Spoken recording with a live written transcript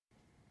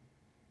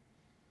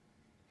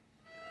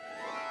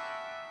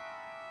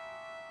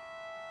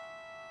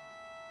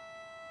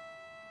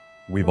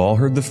We've all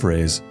heard the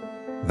phrase,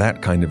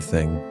 that kind of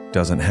thing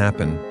doesn't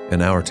happen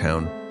in our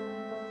town.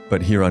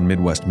 But here on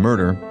Midwest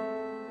Murder,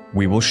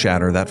 we will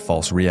shatter that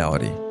false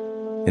reality.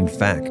 In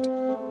fact,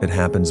 it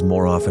happens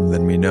more often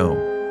than we know.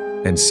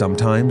 And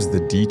sometimes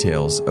the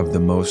details of the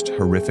most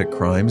horrific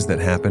crimes that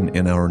happen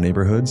in our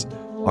neighborhoods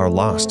are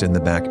lost in the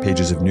back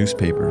pages of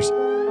newspapers,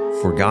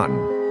 forgotten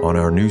on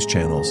our news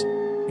channels,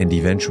 and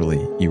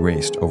eventually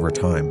erased over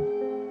time.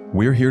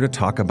 We're here to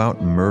talk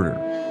about murder,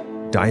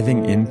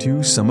 diving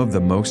into some of the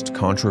most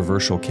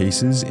controversial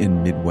cases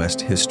in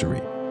Midwest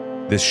history.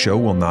 This show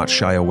will not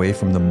shy away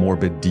from the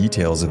morbid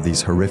details of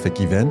these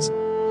horrific events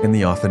and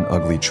the often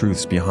ugly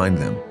truths behind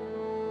them.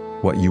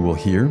 What you will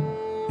hear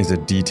is a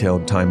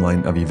detailed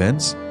timeline of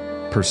events,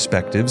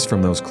 perspectives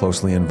from those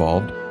closely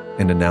involved,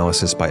 and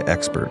analysis by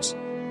experts.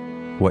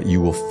 What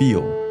you will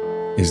feel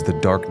is the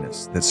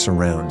darkness that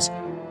surrounds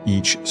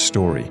each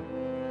story,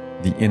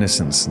 the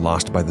innocence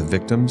lost by the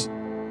victims,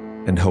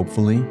 and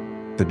hopefully,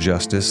 the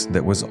justice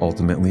that was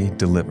ultimately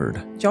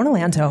delivered. Jonah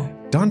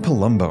Lanto. Don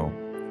Palumbo.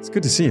 It's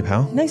good to see you,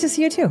 pal. Nice to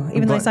see you too,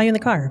 even though I saw you in the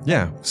car.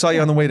 Yeah, saw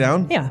you on the way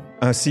down. Yeah.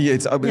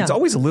 It's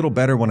always a little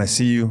better when I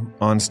see you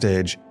on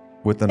stage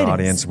with an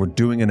audience. We're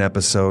doing an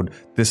episode.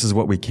 This is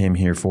what we came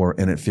here for,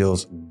 and it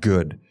feels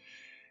good.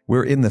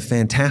 We're in the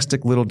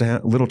fantastic little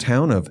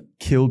town of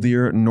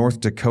Killdeer, North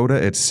Dakota.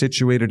 It's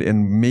situated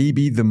in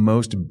maybe the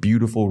most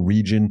beautiful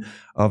region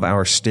of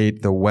our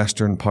state, the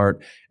western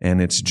part,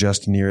 and it's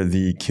just near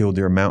the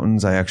Killdeer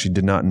Mountains. I actually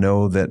did not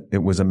know that it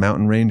was a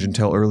mountain range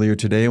until earlier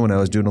today when I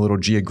was doing a little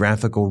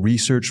geographical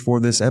research for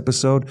this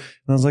episode.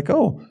 And I was like,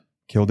 oh,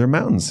 Killdeer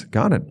Mountains.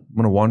 Got it. I'm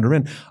going to wander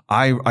in.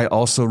 I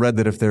also read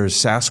that if there's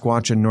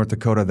Sasquatch in North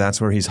Dakota,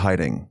 that's where he's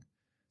hiding.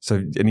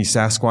 So any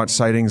Sasquatch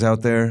sightings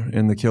out there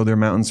in the Killdeer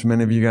Mountains from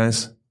any of you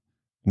guys?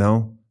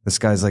 No? This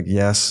guy's like,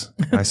 yes,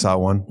 I saw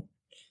one.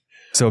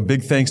 So a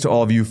big thanks to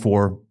all of you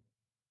for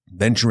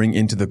venturing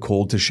into the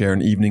cold to share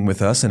an evening with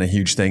us. And a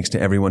huge thanks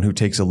to everyone who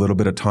takes a little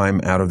bit of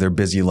time out of their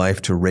busy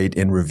life to rate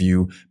and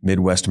review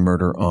Midwest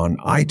Murder on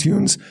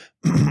iTunes.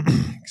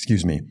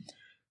 Excuse me.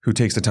 Who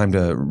takes the time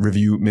to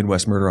review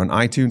Midwest Murder on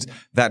iTunes.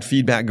 That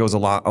feedback goes a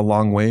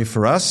long way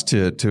for us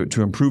to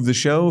improve the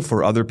show,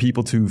 for other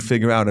people to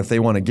figure out if they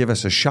want to give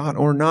us a shot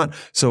or not.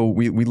 So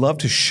we love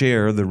to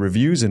share the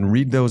reviews and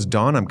read those.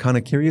 Dawn, I'm kind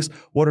of curious,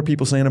 what are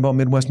people saying about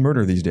Midwest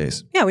Murder these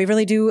days? Yeah, we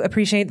really do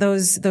appreciate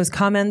those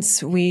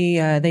comments.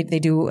 They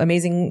do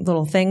amazing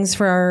little things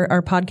for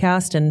our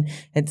podcast, and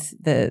it's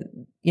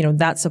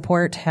that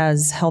support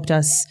has helped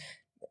us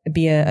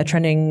be a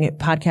trending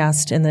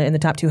podcast in the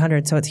top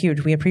 200. So it's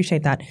huge. We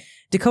appreciate that.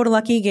 Dakota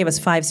Lucky gave us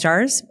 5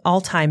 stars,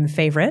 all-time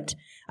favorite.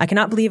 I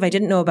cannot believe I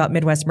didn't know about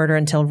Midwest Murder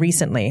until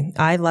recently.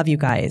 I love you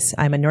guys.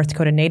 I'm a North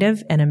Dakota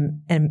native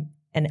and am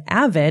an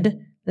avid,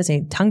 that's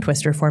a tongue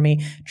twister for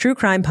me, true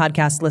crime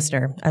podcast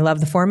listener. I love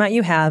the format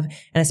you have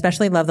and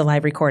especially love the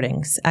live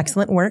recordings.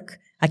 Excellent work.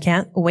 I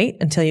can't wait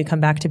until you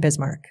come back to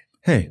Bismarck.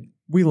 Hey,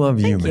 we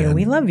love you, man. Thank you.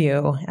 We love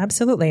you.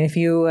 Absolutely. And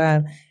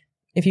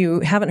if you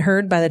haven't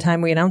heard by the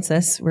time we announce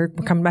this, we're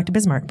coming back to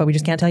Bismarck, but we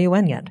just can't tell you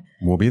when yet.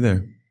 We'll be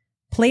there.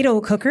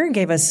 Play-Doh Cooker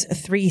gave us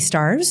 3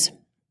 stars.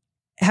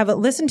 Have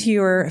listened to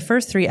your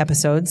first 3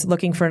 episodes,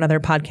 looking for another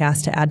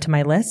podcast to add to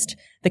my list.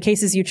 The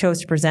cases you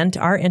chose to present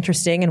are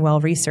interesting and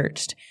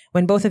well-researched.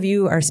 When both of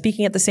you are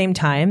speaking at the same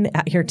time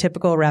at your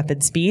typical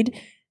rapid speed,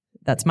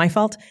 that's my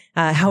fault.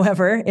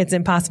 However, it's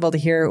impossible to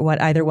hear what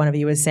either one of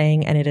you is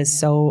saying, and it is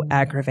so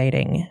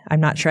aggravating. I'm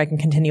not sure I can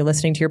continue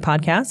listening to your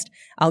podcast.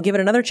 I'll give it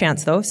another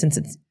chance, though, since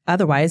it's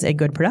otherwise a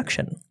good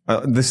production.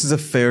 This is a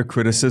fair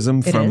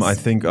criticism from, I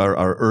think,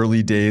 our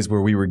early days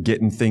where we were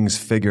getting things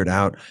figured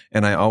out.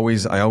 And I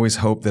always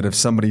hope that if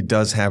somebody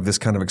does have this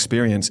kind of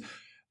experience,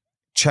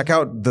 check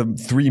out the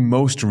 3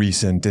 most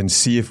recent and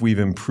see if we've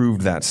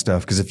improved that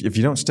stuff. Because if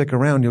you don't stick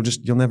around,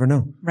 you'll never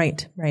know.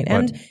 Right. But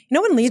and no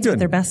one leads with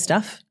their best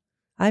stuff.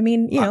 I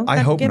mean, I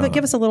hope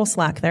give us a little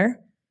slack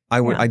there.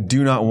 I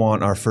do not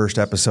want our first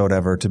episode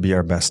ever to be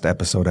our best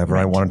episode ever.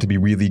 Right. I want it to be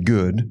really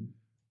good,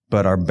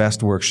 but our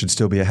best work should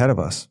still be ahead of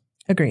us.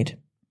 Agreed.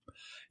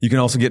 You can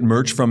also get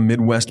merch from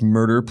Midwest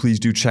Murder. Please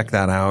do check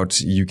that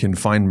out. You can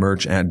find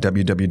merch at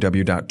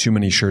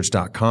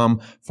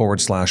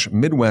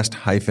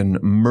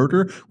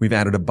www.toomanishirts.com/Midwest-Murder. We've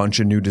added a bunch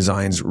of new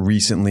designs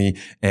recently,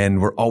 and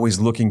we're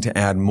always looking to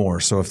add more.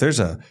 So if there's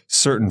a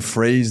certain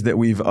phrase that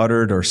we've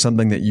uttered or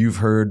something that you've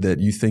heard that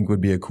you think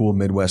would be a cool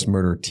Midwest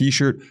Murder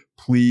t-shirt,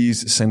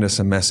 please send us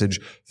a message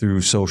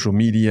through social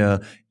media,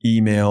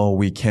 email.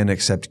 We can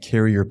accept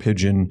carrier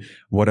pigeon,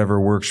 whatever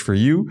works for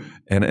you.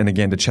 And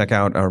again, to check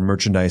out our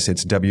merchandise,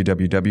 it's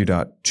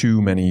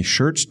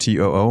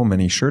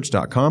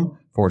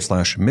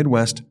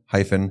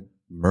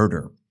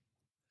www.toomanishirts.com/Midwest-Murder.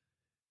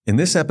 In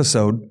this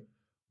episode,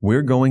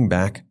 we're going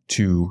back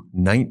to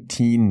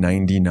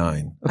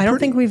 1999. I don't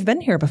think we've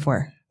been here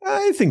before.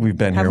 I think we've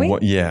been Have here.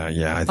 we?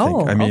 Yeah, I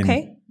think.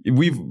 Okay.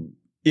 We've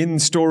in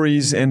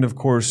stories and of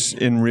course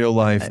in real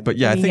life,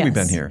 but I think we've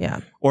been here.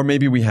 Yeah. Or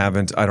maybe we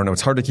haven't. I don't know.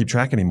 It's hard to keep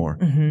track anymore.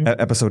 Mm-hmm.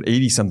 Episode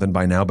 80 something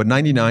by now, but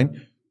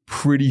 99,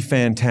 pretty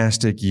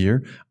fantastic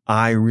year.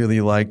 I really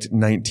liked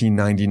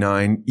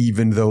 1999,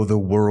 even though the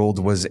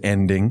world was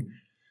ending.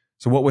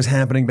 So what was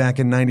happening back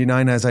in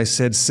 99? As I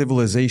said,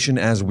 civilization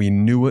as we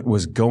knew it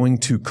was going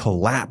to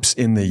collapse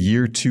in the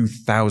year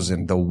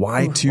 2000. The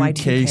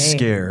Y2K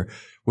scare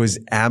was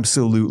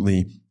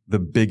absolutely the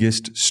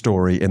biggest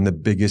story and the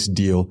biggest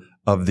deal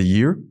of the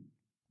year.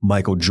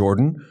 Michael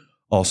Jordan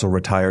also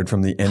retired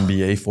from the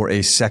NBA for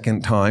a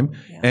second time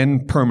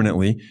and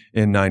permanently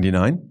in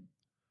 99.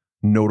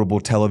 Notable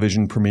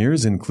television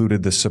premieres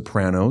included The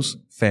Sopranos,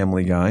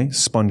 Family Guy,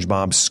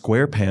 SpongeBob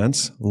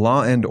SquarePants,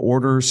 Law and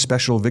Order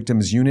Special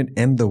Victims Unit,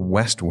 and The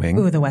West Wing.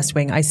 Ooh, The West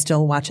Wing. I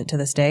still watch it to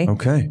this day.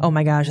 Okay. Oh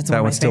my gosh, it's one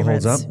of my favorites. That one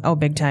still holds up? Oh,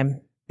 big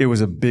time. It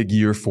was a big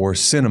year for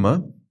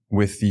cinema,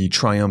 with the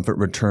triumphant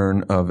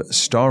return of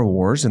Star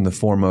Wars in the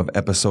form of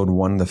Episode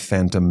 1, The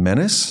Phantom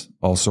Menace,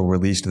 also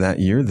released that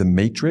year, The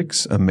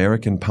Matrix,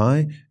 American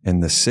Pie,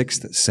 and The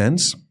Sixth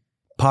Sense.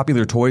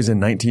 Popular toys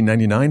in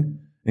 1999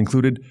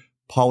 included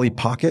Polly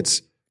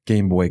Pockets,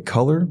 Game Boy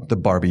Color, the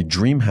Barbie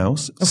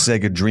Dreamhouse,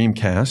 Sega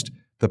Dreamcast,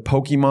 the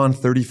Pokemon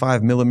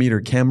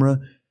 35mm camera,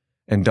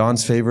 and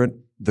Don's favorite,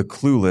 the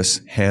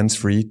Clueless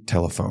hands-free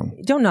telephone.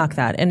 Don't knock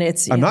that. And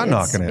I'm not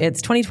knocking it.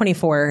 It's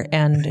 2024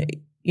 and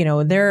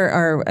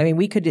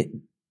we could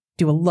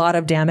do a lot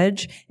of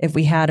damage if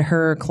we had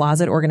her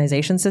closet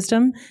organization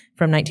system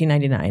from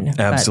 1999.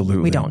 Absolutely.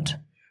 But we don't.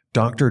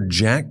 Dr.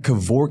 Jack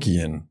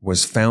Kevorkian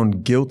was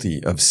found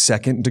guilty of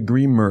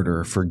second-degree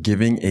murder for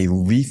giving a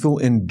lethal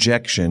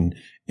injection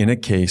in a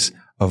case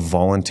of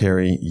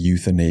voluntary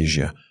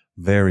euthanasia.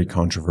 Very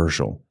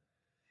controversial.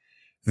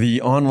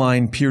 The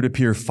online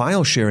peer-to-peer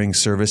file sharing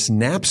service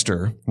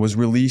Napster was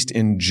released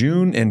in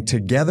June, and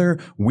together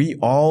we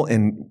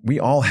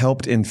all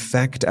helped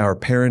infect our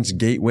parents'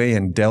 Gateway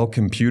and Dell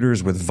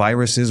computers with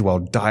viruses while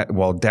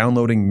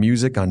downloading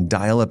music on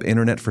dial-up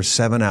internet for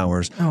 7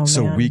 hours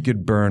we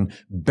could burn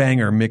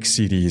banger mix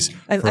CDs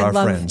for our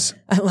friends.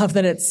 I love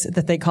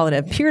that they call it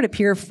a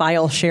peer-to-peer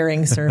file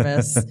sharing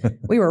service.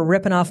 We were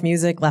ripping off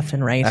music left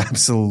and right.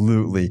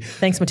 Absolutely.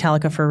 Thanks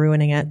Metallica for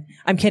ruining it.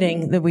 I'm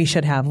kidding. That we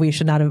should have. We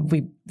should not have.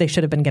 They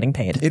should have been getting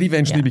paid. It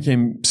eventually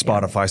became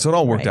Spotify, so it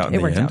all worked out in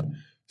the end. Out.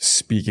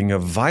 Speaking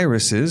of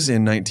viruses,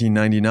 in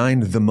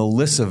 1999, the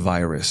Melissa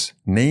virus,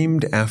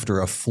 named after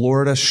a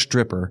Florida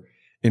stripper,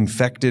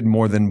 infected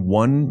more than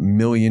 1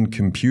 million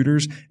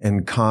computers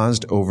and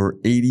caused over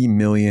 80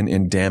 million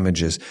in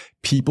damages.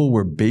 People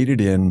were baited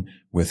in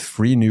with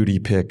free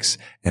nudie pics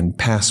and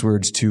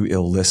passwords to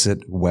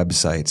illicit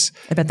websites.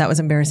 I bet that was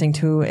embarrassing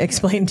to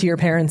explain to your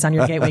parents on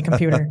your Gateway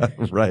computer.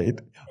 Right.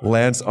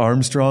 Lance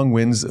Armstrong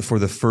wins for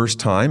the first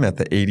time at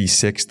the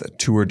 86th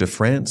Tour de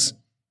France.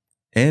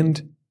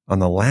 And on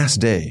the last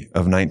day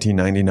of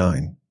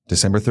 1999,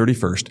 December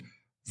 31st,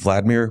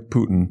 Vladimir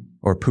Putin,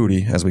 or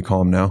Putin as we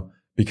call him now,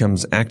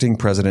 becomes acting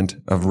president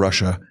of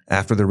Russia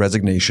after the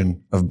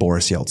resignation of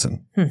Boris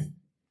Yeltsin.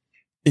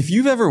 If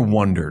you've ever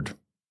wondered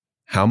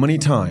how many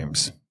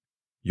times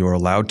you're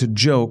allowed to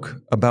joke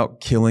about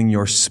killing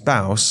your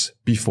spouse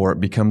before it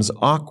becomes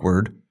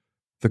awkward,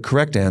 the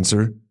correct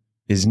answer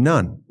is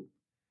none.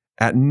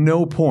 At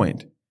no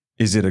point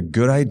is it a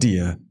good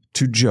idea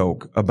to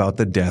joke about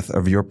the death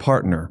of your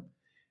partner.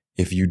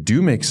 If you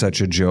do make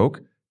such a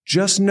joke,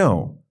 just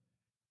know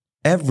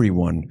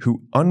everyone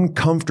who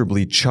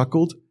uncomfortably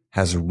chuckled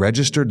has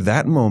registered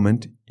that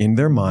moment in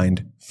their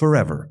mind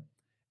forever,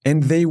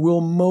 and they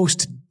will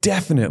most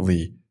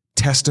definitely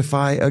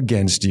testify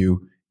against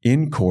you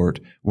in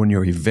court when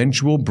your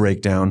eventual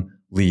breakdown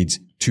leads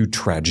to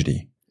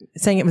tragedy.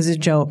 Saying it was a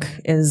joke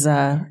is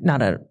that's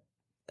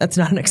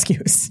not an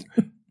excuse.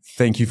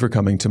 Thank you for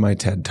coming to my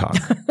TED Talk.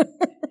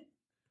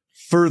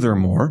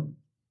 Furthermore,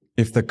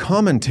 if the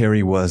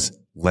commentary was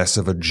less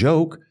of a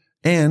joke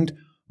and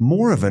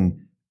more of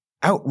an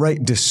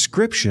outright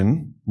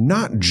description,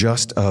 not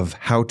just of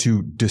how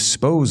to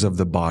dispose of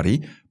the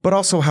body, but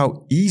also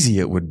how easy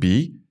it would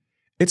be,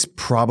 it's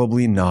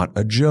probably not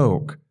a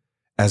joke.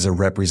 As a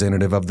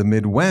representative of the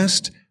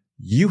Midwest,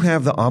 you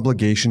have the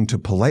obligation to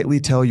politely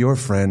tell your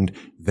friend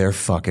they're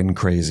fucking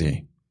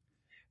crazy.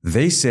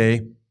 They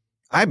say,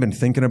 I've been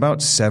thinking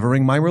about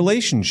severing my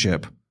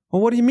relationship.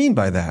 Well, what do you mean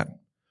by that?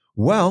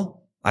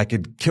 Well, I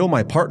could kill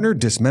my partner,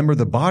 dismember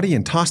the body,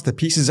 and toss the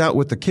pieces out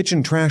with the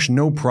kitchen trash,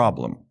 no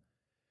problem.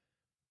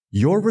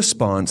 Your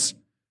response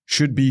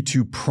should be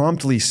to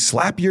promptly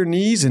slap your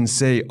knees and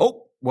say,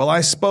 oh, well,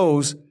 I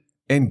suppose,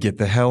 and get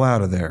the hell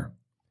out of there.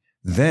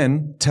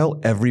 Then tell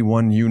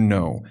everyone you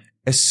know,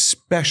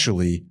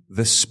 especially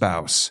the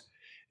spouse.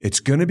 It's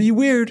going to be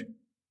weird,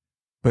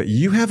 but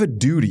you have a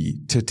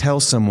duty to tell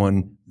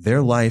someone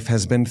their life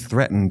has been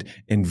threatened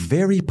in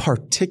very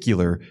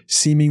particular,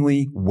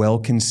 seemingly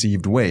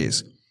well-conceived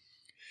ways.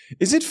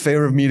 Is it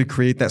fair of me to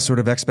create that sort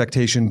of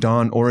expectation,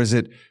 Dawn, or is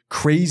it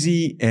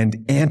crazy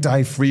and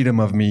anti-freedom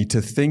of me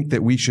to think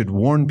that we should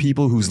warn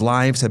people whose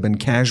lives have been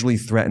casually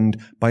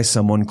threatened by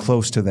someone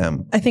close to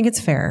them? I think it's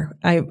fair.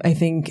 I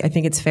think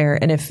it's fair.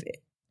 And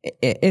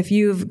if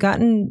you've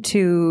gotten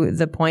to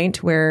the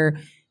point where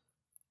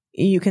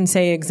you can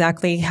say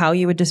exactly how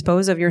you would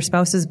dispose of your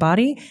spouse's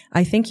body,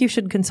 I think you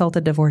should consult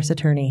a divorce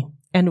attorney.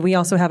 And we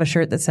also have a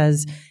shirt that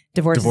says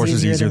divorce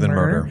is easier than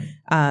murder.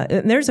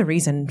 There's a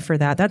reason for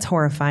that. That's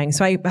horrifying.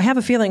 So I have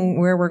a feeling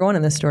where we're going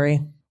in this story.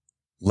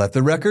 Let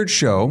the record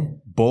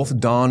show both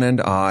Dawn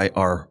and I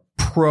are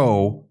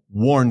pro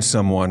warn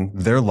someone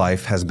their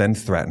life has been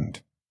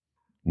threatened.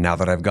 Now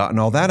that I've gotten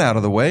all that out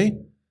of the way,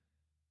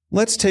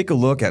 let's take a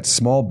look at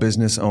small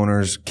business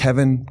owners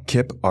Kevin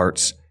Kip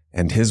Arts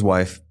and his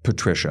wife,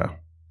 Patricia.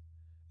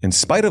 In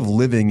spite of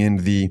living in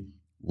the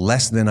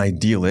less than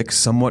idyllic,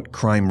 somewhat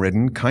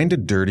crime-ridden, kind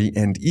of dirty,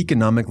 and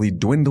economically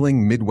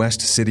dwindling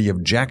Midwest city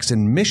of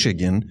Jackson,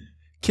 Michigan,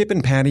 Kip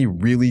and Patty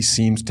really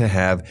seemed to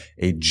have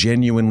a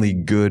genuinely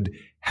good,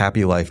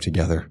 happy life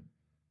together.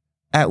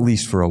 At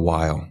least for a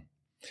while.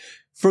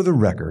 For the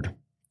record,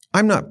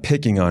 I'm not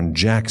picking on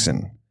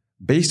Jackson.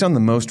 Based on the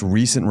most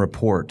recent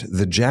report,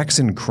 the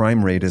Jackson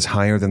crime rate is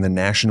higher than the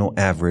national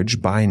average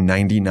by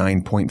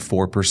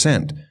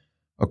 99.4%.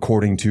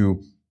 According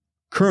to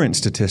current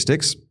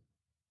statistics,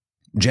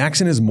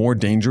 Jackson is more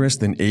dangerous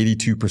than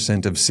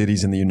 82% of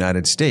cities in the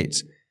United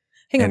States.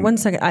 Hang on one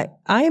second.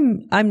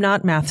 I'm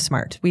not math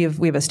smart.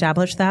 We've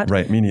established that.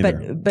 Right, me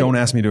neither. But don't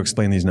ask me to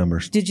explain these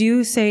numbers. Did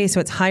you say, so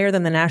it's higher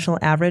than the national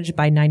average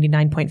by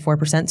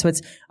 99.4%? So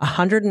it's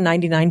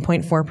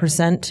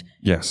 199.4%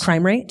 yes.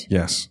 crime rate?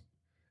 Yes.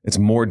 It's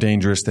more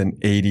dangerous than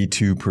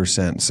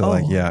 82%. So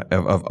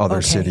of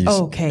other cities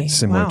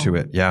similar to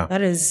it. Yeah.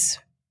 That is.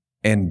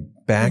 And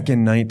back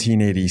in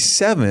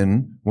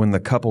 1987, when the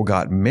couple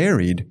got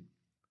married,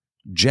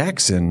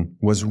 Jackson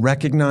was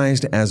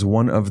recognized as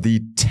one of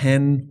the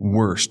 10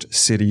 worst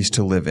cities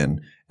to live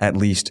in, at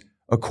least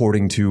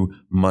according to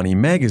Money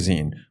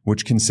Magazine,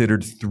 which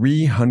considered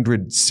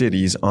 300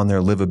 cities on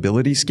their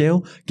livability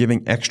scale,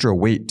 giving extra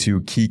weight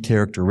to key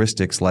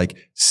characteristics like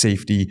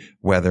safety,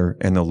 weather,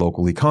 and the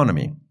local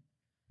economy.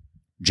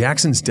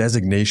 Jackson's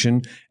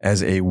designation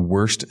as a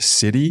worst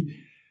city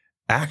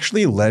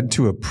actually led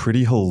to a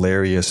pretty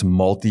hilarious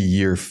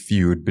multi-year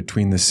feud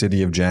between the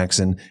city of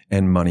Jackson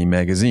and Money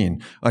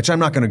Magazine, which I'm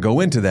not going to go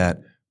into that,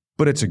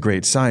 but it's a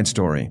great side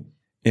story.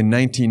 In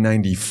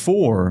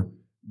 1994,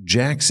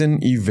 Jackson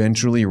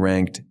eventually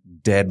ranked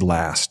dead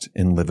last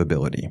in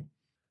livability.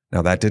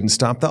 Now, that didn't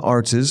stop the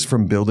Artses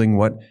from building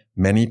what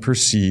many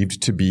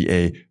perceived to be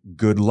a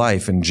good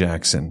life in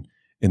Jackson.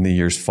 In the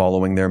years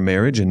following their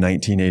marriage in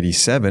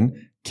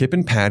 1987, Kip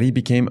and Patty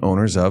became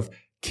owners of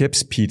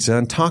Kip's Pizza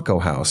and Taco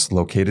House,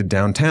 located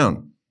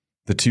downtown.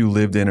 The two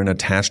lived in an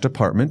attached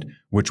apartment,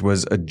 which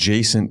was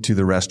adjacent to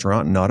the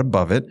restaurant, not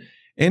above it,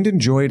 and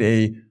enjoyed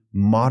a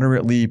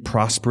moderately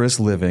prosperous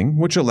living,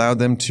 which allowed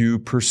them to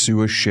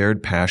pursue a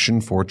shared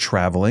passion for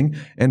traveling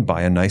and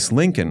buy a nice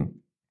Lincoln.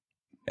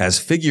 As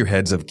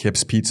figureheads of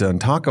Kip's Pizza and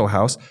Taco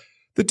House,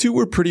 the two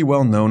were pretty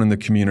well known in the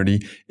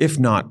community, if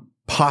not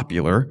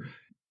popular.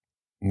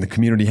 The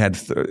community had,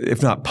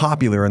 if not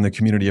popular in the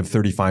community of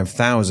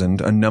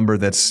 35,000, a number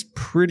that's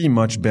pretty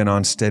much been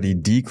on steady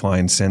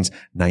decline since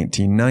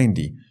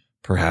 1990.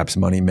 Perhaps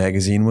Money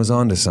Magazine was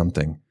onto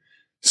something.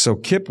 So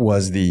Kip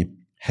was the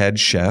head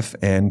chef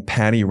and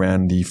Patty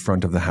ran the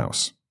front of the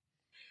house.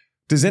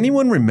 Does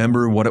anyone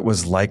remember what it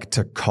was like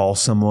to call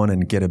someone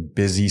and get a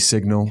busy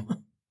signal?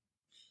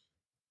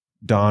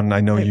 Dawn, I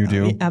know you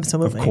do.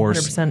 Absolutely. Of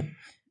course. 100%.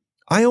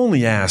 I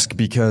only ask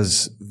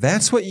because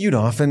that's what you'd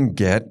often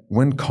get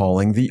when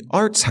calling the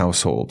Arts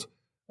household,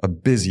 a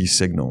busy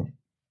signal.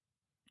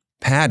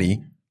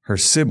 Patty, her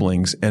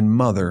siblings, and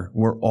mother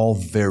were all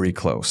very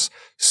close.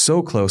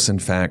 So close, in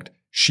fact,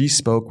 she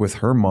spoke with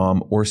her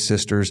mom or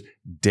sisters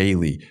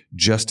daily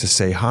just to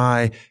say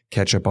hi,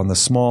 catch up on the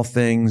small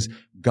things,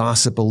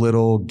 gossip a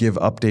little, give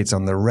updates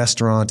on the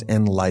restaurant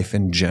and life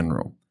in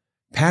general.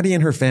 Patty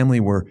and her family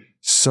were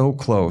so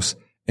close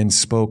and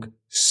spoke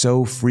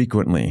so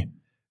frequently.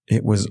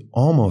 It was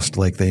almost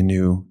like they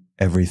knew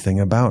everything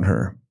about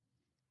her.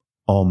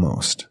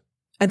 Almost.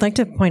 I'd like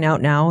to point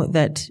out now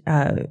that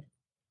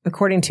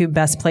according to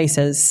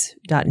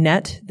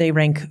bestplaces.net, they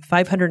rank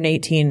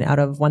 518 out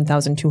of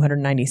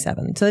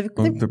 1,297. So they've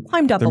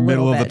climbed up a little bit. They're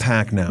middle of the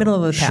pack now.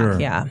 Middle of the pack, sure.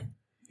 Yeah.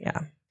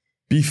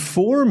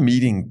 Before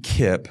meeting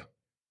Kip,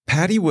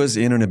 Patty was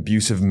in an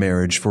abusive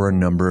marriage for a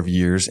number of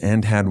years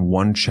and had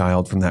one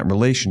child from that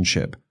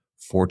relationship.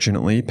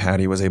 Fortunately,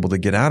 Patty was able to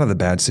get out of the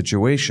bad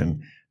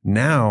situation.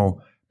 Now,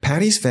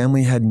 Patty's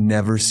family had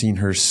never seen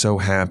her so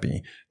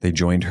happy. They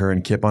joined her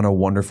and Kip on a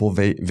wonderful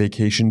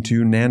vacation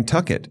to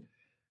Nantucket.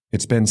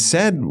 It's been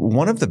said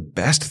one of the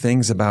best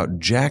things about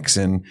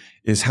Jackson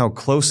is how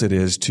close it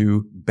is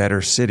to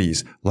better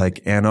cities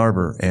like Ann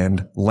Arbor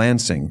and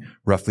Lansing,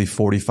 roughly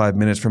 45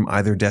 minutes from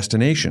either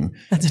destination.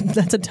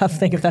 That's a tough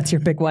thing if that's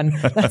your big one.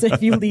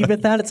 If you leave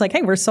with that, it's like,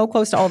 hey, we're so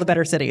close to all the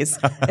better cities.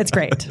 It's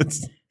great.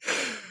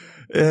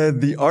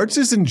 The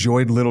Artses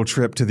enjoyed little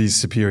trip to these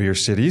superior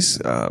cities.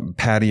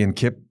 Patty and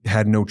Kip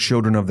had no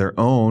children of their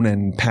own,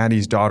 and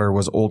Patty's daughter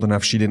was old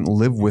enough she didn't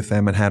live with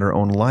them and had her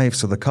own life,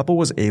 so the couple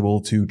was able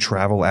to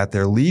travel at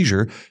their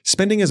leisure,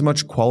 spending as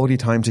much quality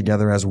time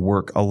together as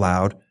work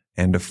allowed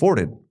and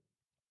afforded.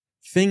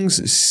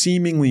 Things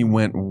seemingly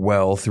went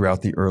well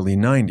throughout the early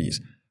 90s,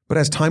 but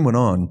as time went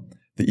on,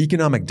 the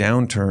economic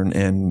downturn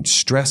and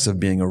stress of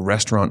being a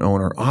restaurant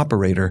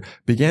owner-operator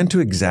began to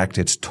exact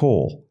its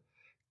toll.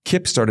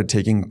 Kip started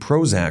taking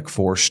Prozac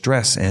for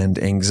stress and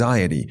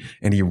anxiety,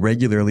 and he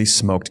regularly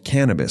smoked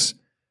cannabis.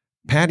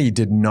 Patty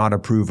did not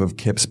approve of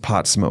Kip's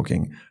pot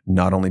smoking,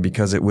 not only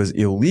because it was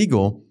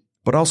illegal,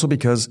 but also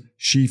because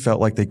she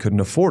felt like they couldn't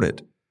afford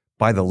it.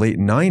 By the late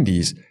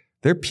 90s,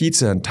 their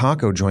pizza and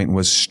taco joint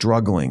was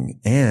struggling,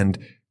 and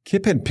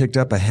Kip had picked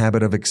up a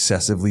habit of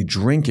excessively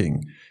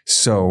drinking.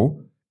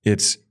 So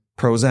it's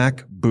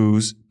Prozac,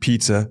 booze,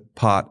 pizza,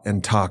 pot,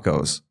 and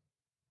tacos.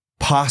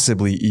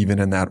 Possibly even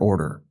in that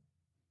order.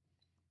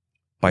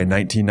 By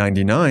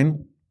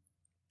 1999,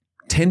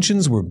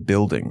 tensions were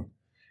building,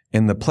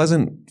 and the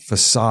pleasant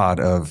facade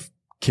of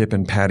Kip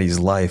and Patty's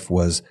life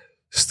was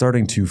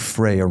starting to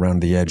fray around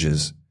the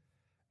edges.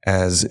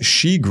 As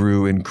she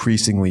grew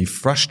increasingly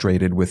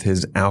frustrated with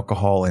his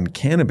alcohol and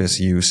cannabis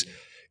use,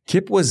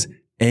 Kip was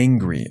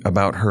angry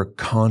about her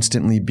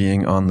constantly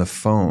being on the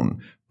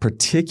phone,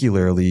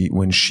 particularly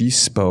when she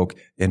spoke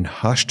in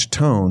hushed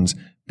tones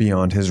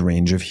beyond his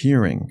range of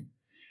hearing.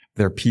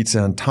 Their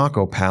pizza and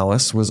taco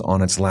palace was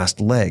on its last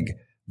leg.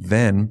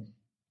 Then,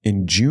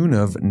 in June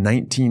of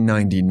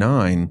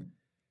 1999,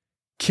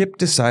 Kip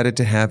decided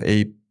to have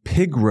a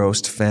pig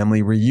roast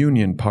family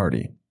reunion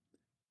party.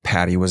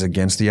 Patty was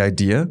against the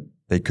idea.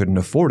 They couldn't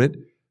afford it,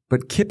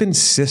 but Kip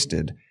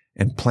insisted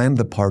and planned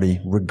the party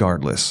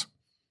regardless.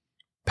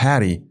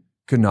 Patty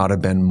could not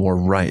have been more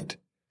right.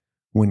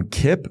 When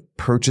Kip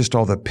purchased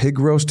all the pig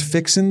roast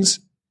fixins,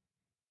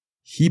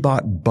 he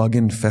bought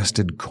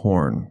bug-infested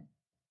corn.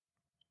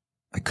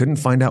 I couldn't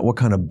find out what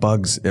kind of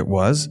bugs it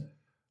was,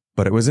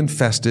 but it was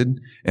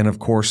infested, and of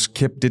course,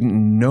 Kip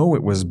didn't know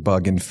it was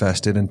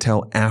bug-infested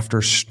until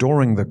after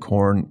storing the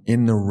corn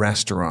in the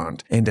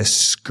restaurant, and a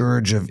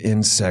scourge of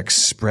insects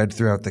spread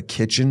throughout the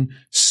kitchen,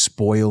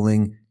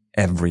 spoiling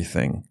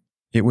everything.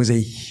 It was a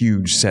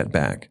huge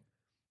setback.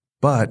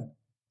 But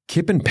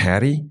Kip and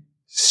Patty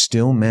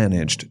still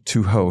managed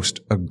to host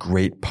a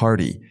great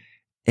party.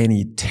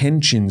 Any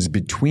tensions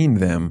between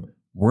them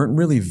weren't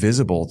really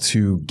visible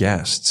to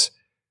guests.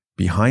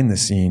 Behind the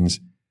scenes,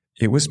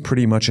 it was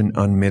pretty much an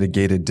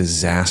unmitigated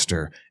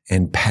disaster,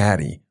 and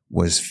Patty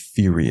was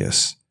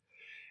furious.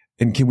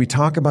 And can we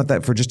talk about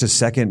that for just a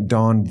second,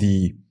 Dawn,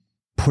 the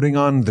putting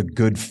on the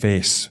good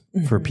face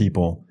for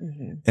people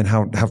and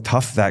how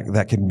tough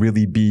that can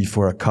really be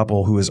for a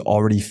couple who is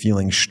already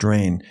feeling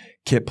strain.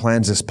 Kip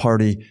plans this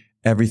party.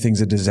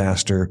 Everything's a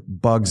disaster,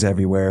 bugs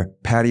everywhere.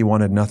 Patty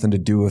wanted nothing to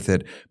do with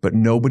it, but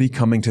nobody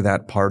coming to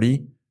that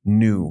party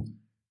knew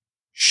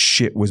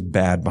shit was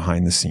bad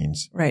behind the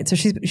scenes. Right. So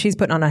she's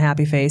putting on a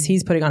happy face.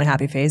 He's putting on a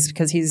happy face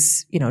because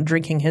he's,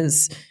 drinking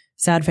his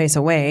sad face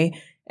away.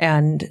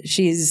 And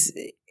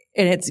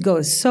it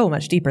goes so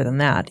much deeper than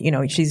that.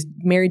 She's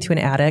married to an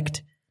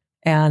addict,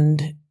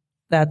 and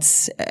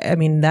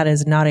that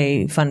is not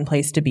a fun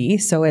place to be.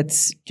 So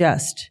it's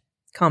just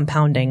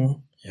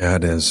compounding. Yeah,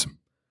 it is.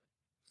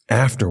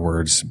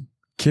 Afterwards,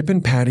 Kip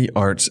and Patty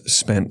Arts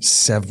spent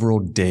several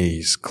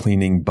days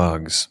cleaning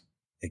bugs.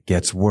 It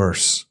gets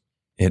worse.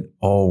 It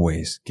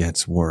always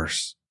gets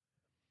worse.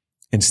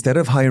 Instead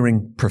of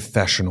hiring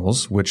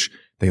professionals, which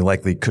they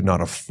likely could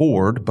not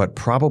afford, but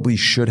probably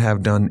should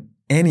have done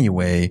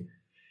anyway,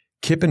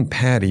 Kip and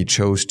Patty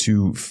chose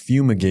to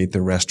fumigate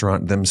the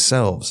restaurant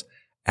themselves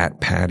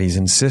at Patty's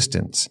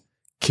insistence.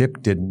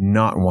 Kip did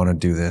not want to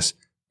do this.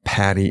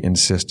 Patty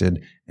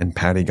insisted, and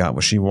Patty got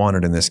what she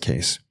wanted in this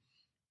case.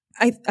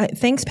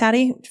 Thanks,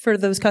 Patty, for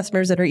those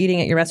customers that are eating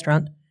at your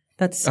restaurant.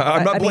 That's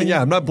I'm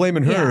not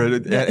blaming her.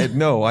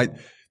 Yeah.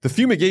 The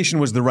fumigation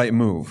was the right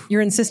move. Your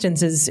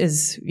insistence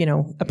is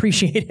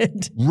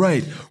appreciated.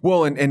 Right.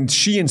 Well, and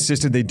she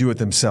insisted they do it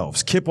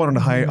themselves. Kip wanted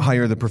to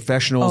hire the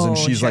professionals, and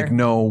she's like,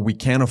 no, we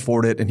can't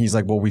afford it. And he's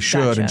like, well, we should.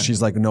 Gotcha. And she's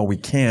like, no, we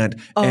can't.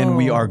 And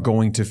we are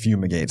going to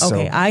fumigate.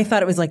 Okay. So, I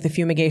thought it was like the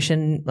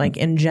fumigation, like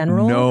in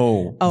general.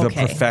 No, the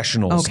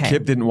professionals. Okay.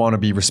 Kip didn't want to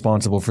be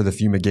responsible for the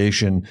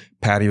fumigation.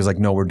 Patty was like,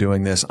 no, we're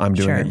doing this. I'm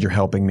doing it. You're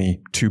helping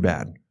me. Too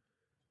bad.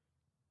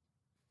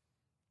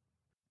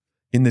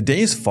 In the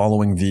days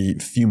following the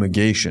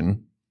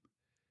fumigation,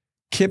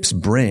 Kip's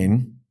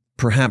brain,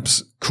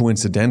 perhaps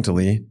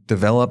coincidentally,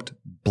 developed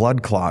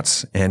blood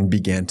clots and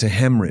began to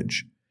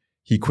hemorrhage.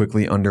 He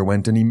quickly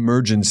underwent an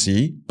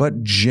emergency,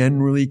 but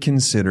generally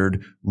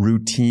considered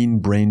routine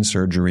brain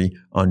surgery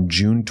on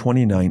June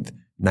 29th,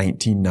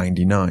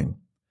 1999.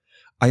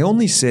 I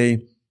only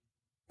say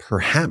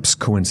perhaps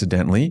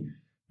coincidentally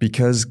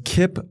because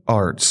Kip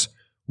Arts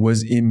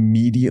was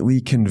immediately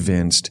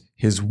convinced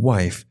his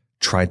wife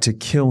tried to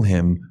kill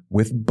him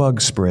with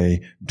bug spray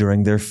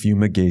during their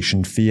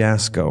fumigation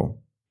fiasco.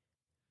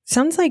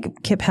 Sounds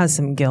like Kip has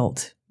some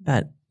guilt,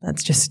 but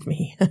that's just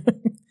me.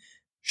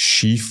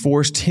 She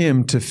forced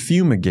him to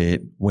fumigate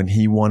when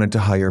he wanted to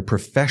hire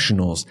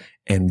professionals,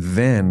 and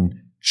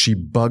then she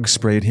bug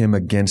sprayed him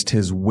against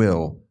his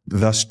will,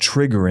 thus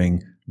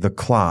triggering the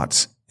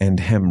clots and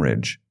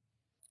hemorrhage.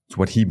 It's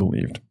what he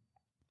believed.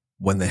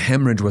 When the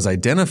hemorrhage was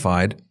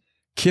identified,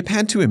 Kip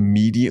had to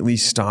immediately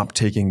stop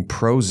taking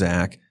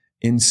Prozac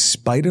in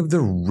spite of the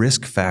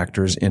risk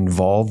factors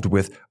involved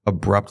with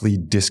abruptly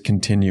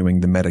discontinuing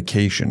the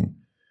medication.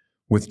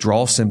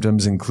 Withdrawal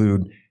symptoms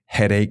include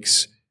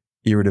headaches,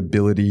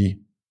 irritability,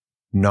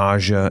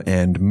 nausea,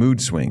 and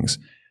mood swings.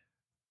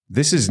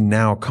 This is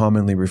now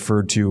commonly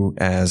referred to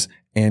as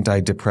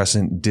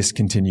antidepressant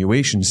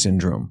discontinuation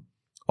syndrome.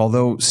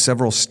 Although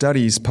several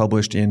studies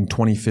published in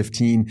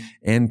 2015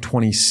 and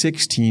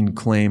 2016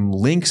 claim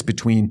links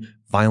between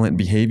violent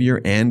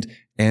behavior and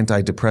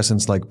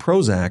antidepressants like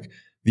Prozac,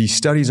 these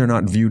studies are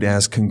not viewed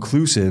as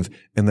conclusive,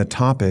 and the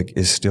topic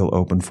is still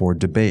open for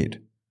debate.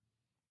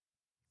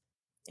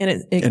 And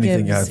it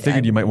anything? Gives, I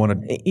figured you might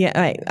want to.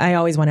 Yeah, I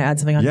always want to add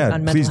something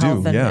on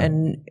mental health.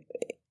 And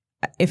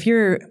if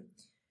you're,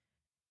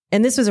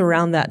 and this was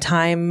around that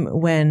time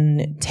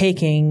when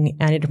taking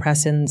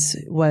antidepressants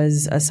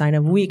was a sign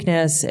of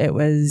weakness. It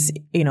was,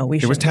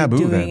 it was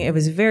taboo. It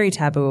was very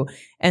taboo.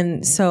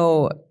 And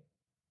so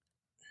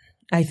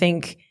I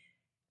think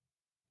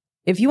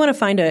if you want to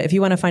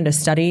find a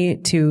study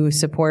to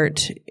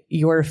support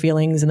your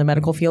feelings in the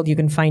medical field, you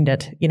can find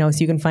it, so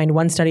you can find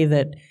one study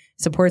that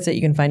supports it.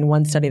 You can find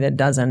one study that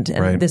doesn't.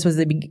 And this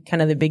was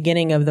kind of the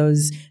beginning of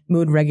those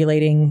mood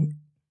regulating,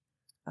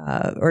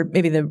 or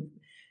maybe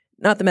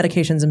not the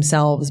medications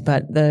themselves,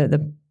 but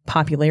the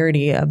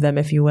popularity of them,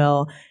 if you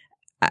will.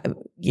 I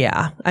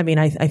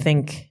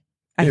think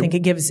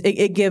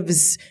it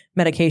gives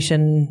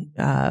medication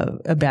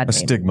a bad name.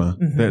 Stigma.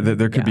 Mm-hmm.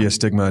 There could be a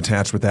stigma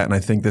attached with that, and I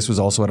think this was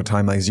also at a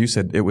time, as you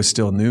said, it was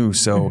still new.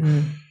 So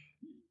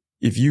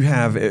if you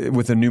have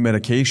with a new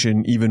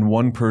medication, even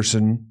one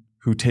person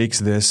who takes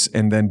this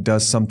and then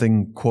does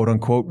something quote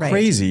unquote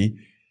crazy,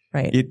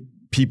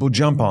 people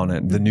jump on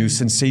it. The news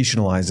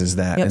sensationalizes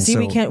that. Yep.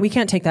 And we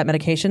can't take that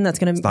medication. That's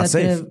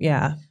safe.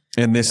 Yeah.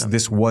 And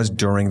this was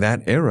during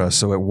that era.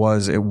 So it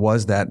was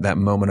that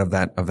moment of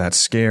that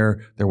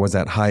scare. There was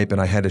that hype. And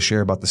I had to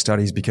share about the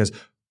studies because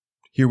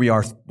here we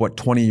are,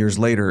 20 years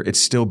later, it's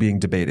still being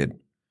debated.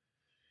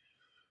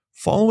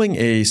 Following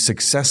a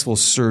successful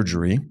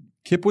surgery,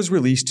 Kip was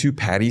released to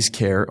Patty's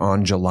care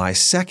on July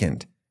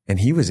 2nd, and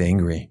he was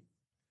angry.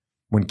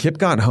 When Kip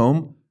got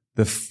home,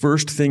 the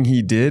first thing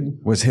he did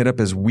was hit up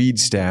his weed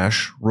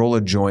stash, roll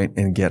a joint,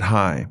 and get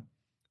high.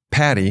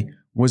 Patty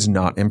was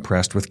not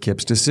impressed with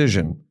Kip's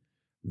decision.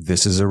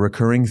 This is a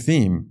recurring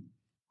theme.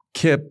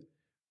 Kip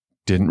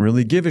didn't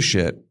really give a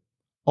shit.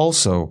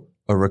 Also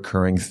a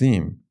recurring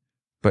theme.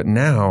 But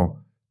now,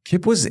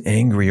 Kip was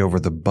angry over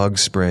the bug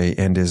spray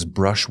and his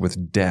brush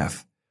with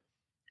death.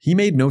 He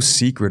made no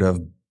secret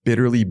of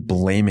bitterly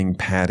blaming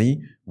Patty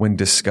when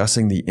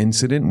discussing the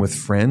incident with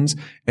friends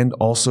and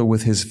also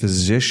with his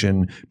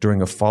physician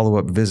during a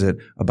follow-up visit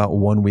about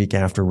 1 week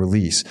after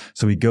release.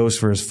 So he goes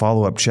for his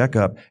follow-up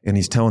checkup and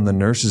he's telling the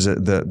nurses,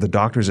 the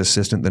doctor's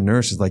assistant, the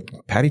nurse is like,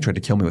 Patty tried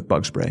to kill me with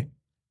bug spray.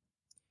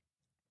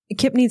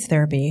 Kip needs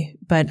therapy,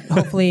 but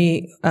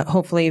hopefully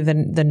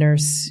the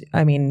nurse,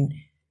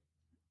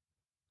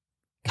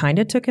 kind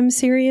of took him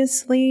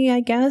seriously, I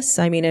guess.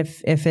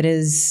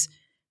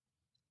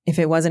 If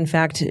it was in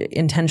fact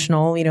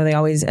intentional, they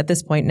always, at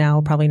this point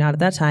now, probably not at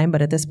that time,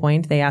 but at this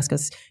point they ask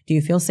us, do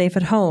you feel safe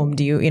at home?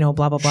 Do you,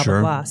 blah, blah, blah, blah,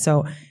 blah.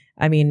 So,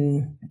 well,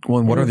 and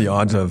what are the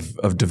odds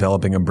of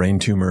developing a brain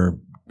tumor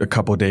a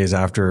couple of days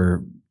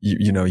after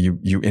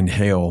you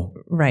inhale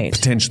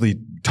potentially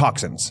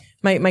toxins?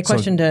 My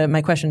question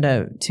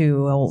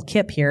to old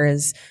Kip here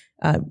is,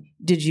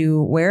 did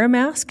you wear a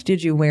mask?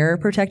 Did you wear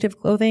protective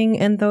clothing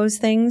and those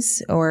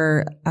things?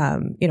 Or,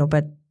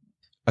 but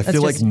I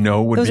feel like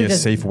no would be a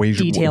safe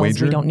wager.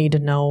 Details we don't need to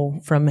know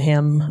from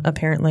him,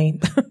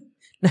 apparently.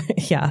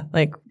 Yeah,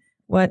 like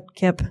what,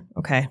 Kip?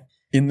 Okay.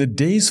 In the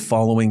days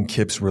following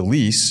Kip's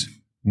release,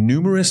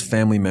 numerous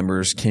family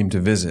members came to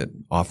visit,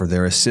 offer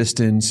their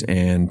assistance,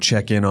 and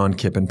check in on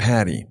Kip and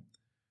Patty.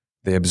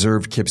 They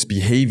observed Kip's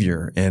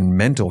behavior and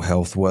mental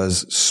health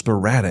was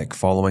sporadic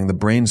following the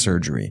brain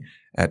surgery,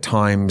 at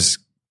times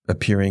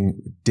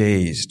appearing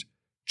dazed,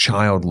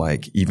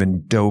 childlike,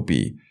 even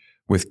dopey.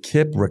 With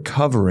Kip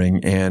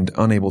recovering and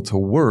unable to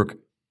work,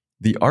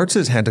 the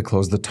Artses had to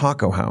close the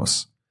taco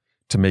house.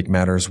 To make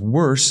matters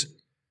worse,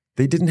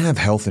 they didn't have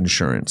health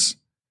insurance.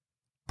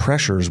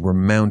 Pressures were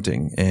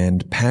mounting,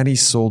 and Patty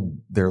sold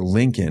their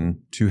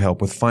Lincoln to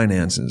help with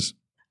finances.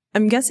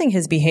 I'm guessing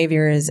his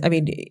behavior is,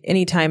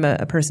 anytime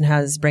a person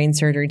has brain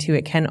surgery too,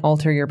 it can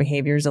alter your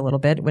behaviors a little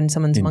bit when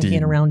someone's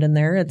monkeying around in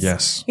there. It's,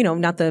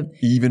 not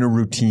even a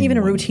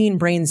routine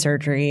brain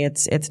surgery.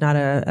 It's not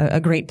a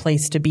great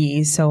place to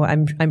be. So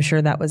I'm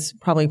sure that was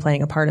probably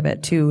playing a part of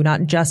it too,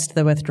 not just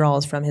the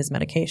withdrawals from his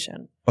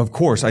medication. Of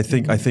course. I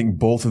think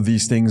both of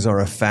these things are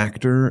a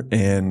factor.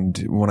 And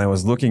when I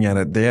was looking at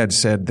it, they had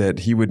said that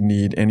he would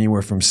need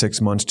anywhere from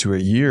 6 months to a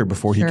year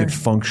before he could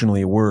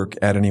functionally work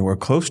at anywhere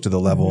close to the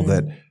level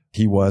that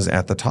he was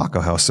at the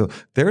taco house. So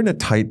they're in a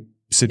tight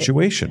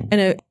situation.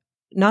 And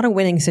not a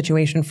winning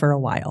situation for a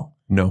while.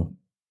 No.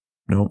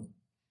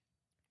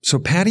 So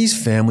Patty's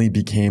family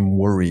became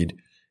worried,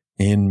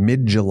 in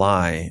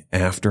mid-July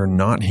after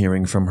not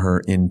hearing from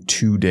her in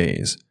 2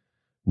 days.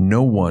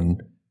 No one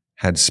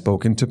had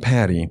spoken to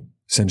Patty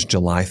since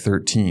July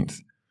 13th,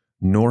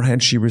 nor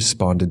had she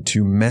responded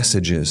to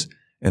messages,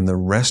 and the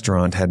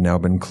restaurant had now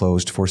been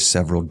closed for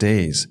several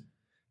days.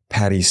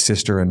 Patty's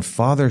sister and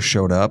father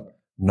showed up,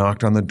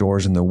 knocked on the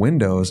doors and the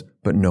windows,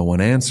 but no one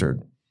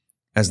answered.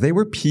 As they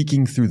were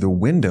peeking through the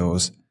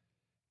windows,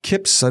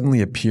 Kip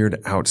suddenly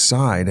appeared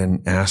outside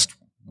and asked,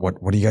 What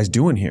are you guys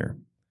doing here?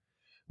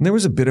 And there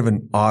was a bit of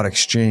an odd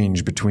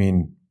exchange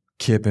between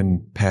Kip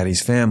and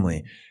Patty's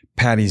family.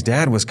 Patty's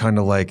dad was kind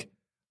of like,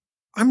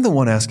 I'm the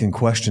one asking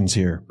questions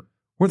here.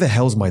 Where the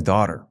hell's my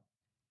daughter?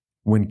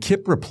 When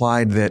Kip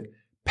replied that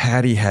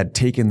Patty had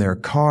taken their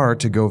car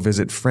to go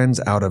visit friends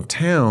out of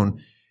town,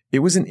 it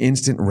was an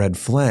instant red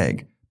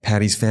flag.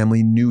 Patty's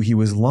family knew he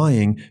was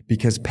lying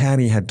because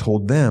Patty had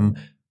told them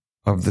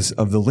of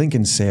the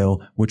Lincoln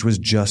sale, which was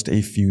just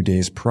a few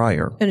days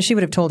prior. And she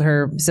would have told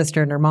her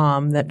sister and her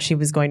mom that she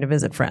was going to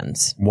visit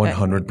friends.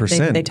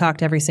 100%. They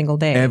talked every single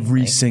day.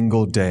 Every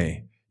single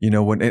day. You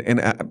know,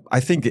 I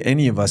think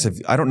any of us,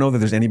 I don't know that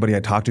there's anybody I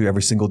talk to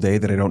every single day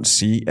that I don't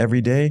see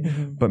every day.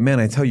 Mm-hmm. But man,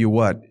 I tell you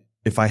what,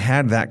 if I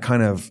had that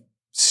kind of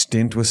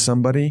stint with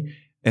somebody,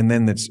 and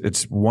then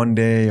it's one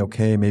day,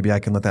 okay, maybe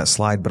I can let that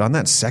slide. But on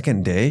that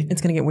second day,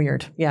 it's going to get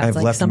weird. Yeah, I've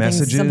left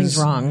messages. Something's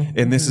wrong.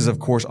 And this is, of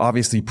course,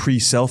 obviously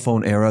pre-cell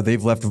phone era.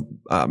 They've left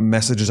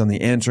messages on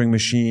the answering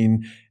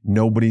machine.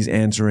 Nobody's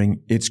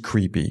answering. It's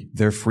creepy.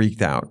 They're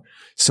freaked out.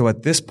 So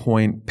at this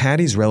point,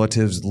 Patty's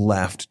relatives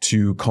left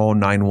to call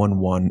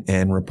 911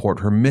 and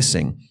report her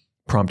missing,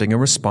 prompting a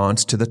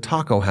response to the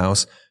taco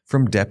house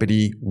from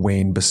Deputy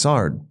Wayne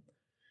Bessard.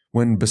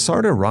 When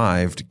Bessard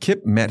arrived,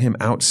 Kip met him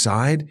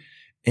outside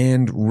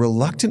and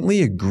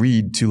reluctantly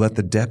agreed to let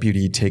the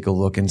deputy take a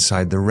look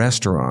inside the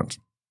restaurant.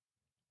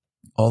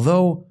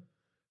 Although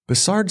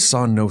Bessard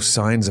saw no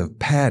signs of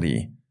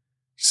Patty,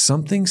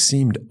 something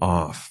seemed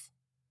off.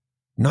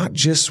 Not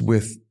just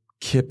with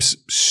Kip's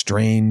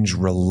strange,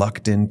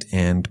 reluctant,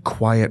 and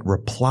quiet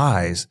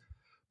replies,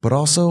 but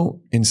also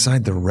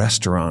inside the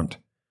restaurant.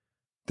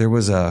 There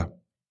was a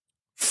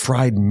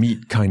fried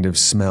meat kind of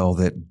smell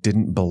that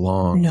didn't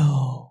belong.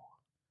 No.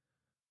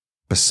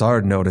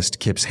 Bessard noticed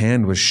Kip's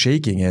hand was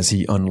shaking as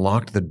he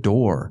unlocked the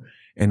door,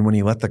 and when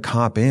he let the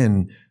cop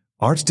in,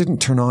 Arts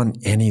didn't turn on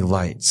any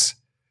lights.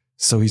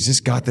 So he's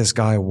just got this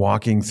guy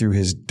walking through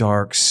his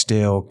dark,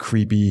 stale,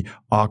 creepy,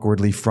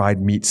 awkwardly fried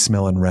meat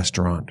smelling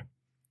restaurant.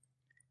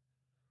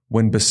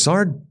 When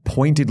Bessard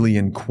pointedly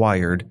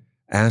inquired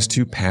as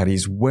to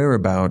Patty's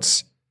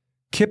whereabouts,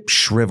 Kip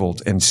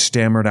shriveled and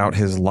stammered out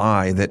his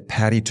lie that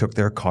Patty took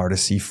their car to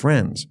see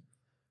friends.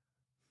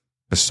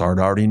 Bessard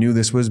already knew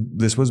this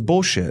was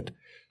bullshit.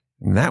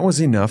 And that was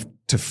enough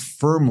to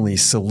firmly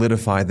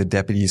solidify the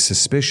deputy's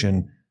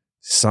suspicion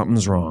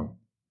something's wrong.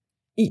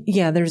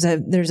 Yeah, there's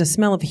a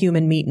smell of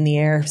human meat in the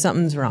air.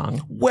 Something's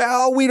wrong.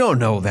 Well, we don't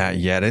know that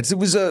yet. It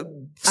was a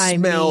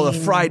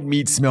fried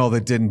meat smell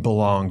that didn't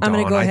belong, Dawn.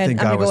 I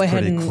think I was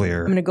pretty clear.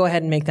 I'm going to go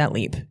ahead and make that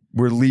leap.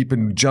 We're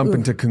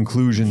jumping to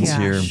conclusions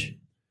here.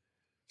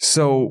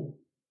 So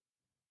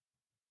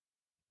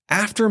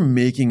after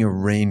making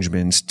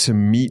arrangements to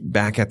meet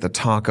back at the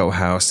taco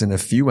house in a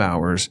few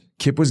hours,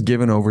 Kip was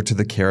given over to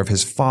the care of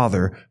his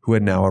father, who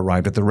had now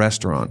arrived at the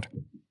restaurant.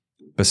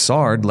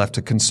 Bessard left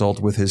to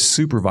consult with his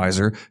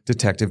supervisor,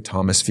 Detective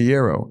Thomas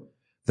Fierro.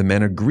 The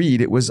men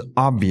agreed it was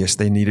obvious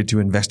they needed to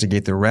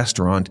investigate the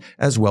restaurant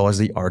as well as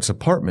the Arts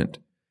apartment.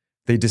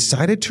 They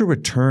decided to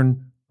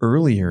return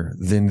earlier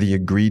than the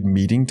agreed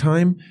meeting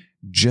time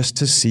just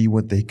to see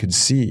what they could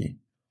see.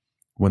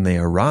 When they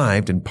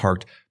arrived and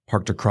parked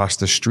across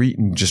the street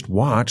and just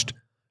watched,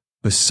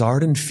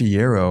 Bessard and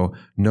Fierro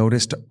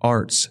noticed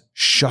Arts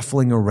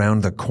shuffling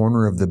around the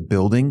corner of the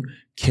building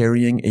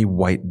carrying a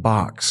white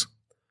box.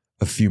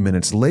 A few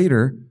minutes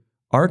later,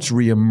 Arts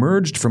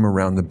reemerged from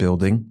around the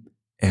building,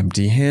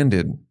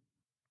 empty-handed.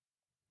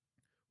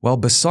 While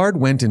Bessard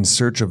went in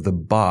search of the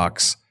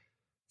box,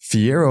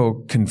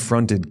 Fierro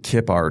confronted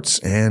Kip Arts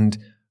and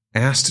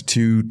asked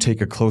to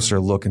take a closer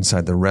look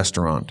inside the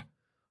restaurant.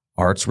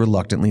 Arts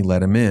reluctantly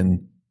let him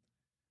in,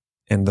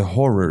 and the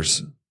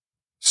horrors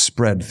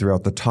spread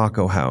throughout the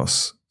taco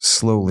house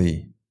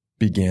slowly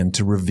began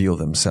to reveal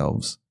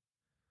themselves.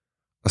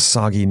 A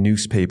soggy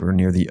newspaper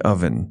near the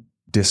oven,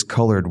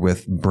 discolored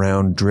with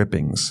brown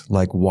drippings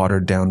like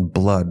watered-down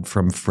blood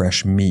from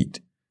fresh meat.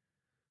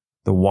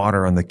 The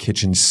water on the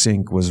kitchen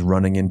sink was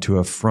running into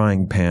a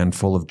frying pan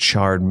full of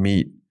charred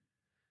meat.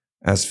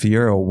 As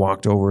Fierro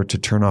walked over to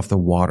turn off the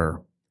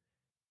water,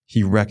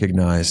 he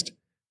recognized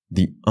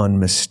the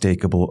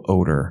unmistakable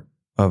odor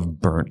of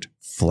burnt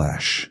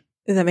flesh.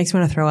 That makes me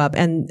want to throw up.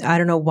 And I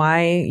don't know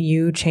why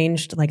you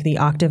changed like the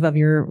octave of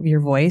your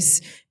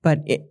voice, but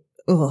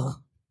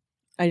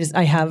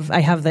I have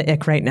the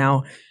ick right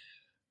now.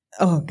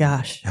 Oh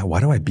gosh. Yeah,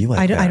 why do I be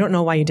like that? I don't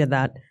know why you did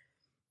that.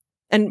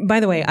 And by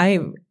the way,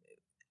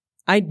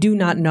 I do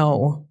not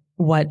know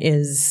what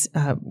is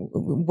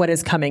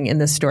coming in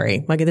this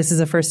story. Like this is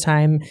the first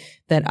time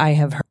that I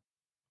have heard.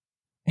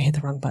 I hit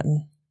the wrong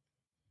button.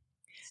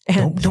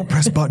 Don't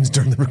press buttons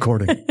during the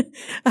recording.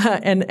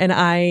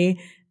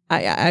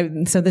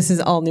 So this is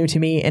all new to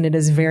me, and it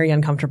is very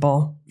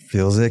uncomfortable.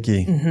 Feels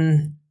icky.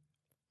 Mm-hmm.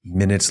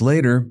 Minutes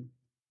later,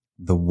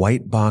 the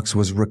white box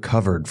was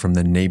recovered from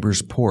the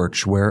neighbor's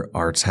porch where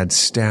Arts had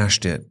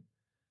stashed it.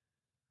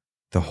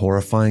 The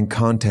horrifying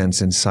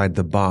contents inside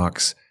the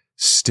box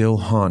still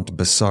haunt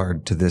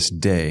Bassard to this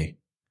day.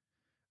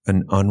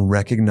 An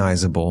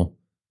unrecognizable,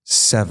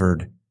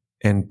 severed,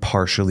 and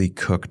partially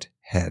cooked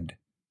head.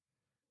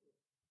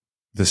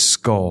 The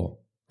skull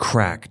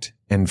cracked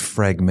and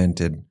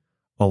fragmented,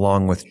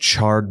 along with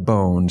charred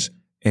bones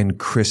and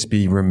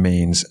crispy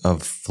remains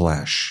of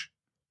flesh.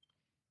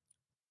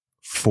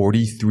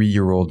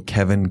 43-year-old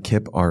Kevin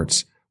Kip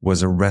Arts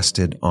was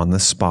arrested on the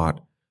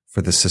spot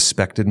for the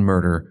suspected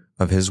murder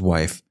of his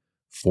wife,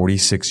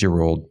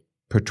 46-year-old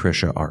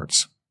Patricia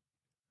Arts.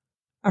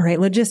 All right,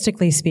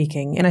 logistically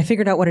speaking, and I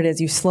figured out what it is.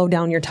 You slow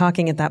down your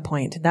talking at that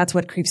point. That's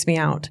what creeps me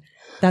out.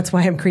 That's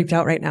why I'm creeped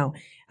out right now.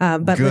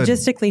 But Good.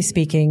 Logistically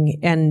speaking,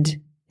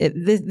 and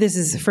this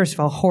is, first of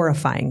all,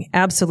 horrifying,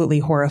 absolutely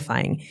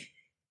horrifying.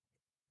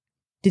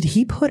 Did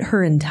he put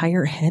her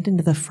entire head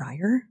into the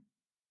fryer?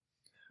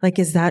 Like,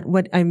 is that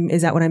what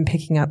I'm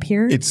picking up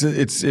here?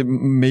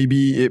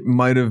 Maybe it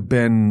might have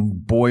been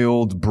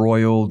boiled,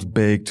 broiled,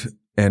 baked,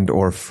 and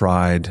or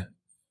fried.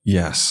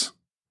 Yes.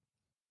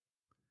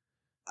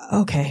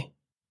 Okay.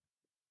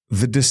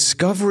 The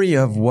discovery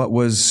of what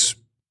was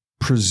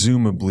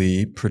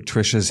presumably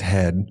Patricia's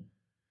head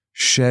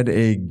shed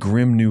a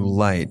grim new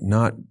light,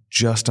 not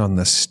just on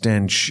the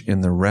stench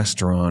in the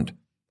restaurant,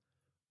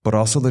 but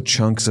also the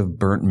chunks of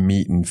burnt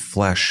meat and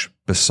flesh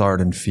Bassard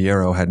and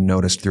Fierro had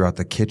noticed throughout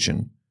the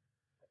kitchen.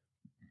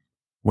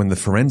 When the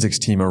forensics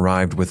team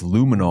arrived with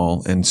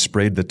luminol and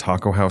sprayed the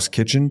taco house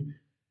kitchen,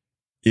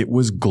 it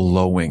was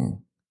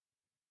glowing.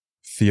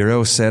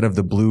 Fierro said of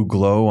the blue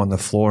glow on the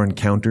floor and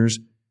counters,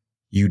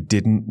 "You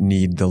didn't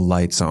need the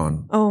lights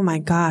on." Oh my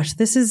gosh,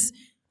 this is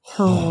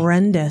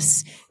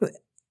horrendous.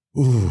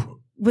 Ooh.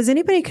 Was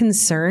anybody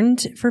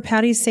concerned for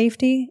Patty's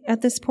safety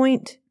at this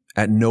point?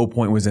 At no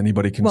point was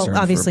anybody concerned.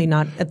 Well, obviously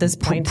not at this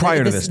point.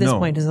 Prior to this, no. This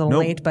point is a little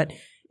late, but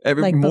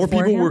like more people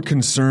beforehand? were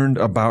concerned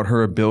about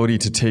her ability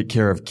to take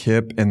care of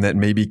Kip, and that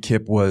maybe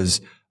Kip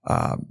was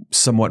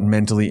somewhat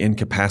mentally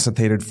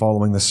incapacitated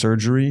following the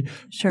surgery.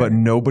 Sure. But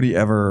nobody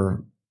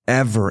ever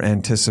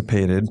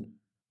anticipated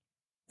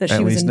that she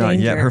at was least in not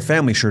danger. yet. Her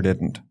family sure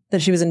didn't.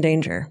 That she was in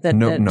danger.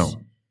 No.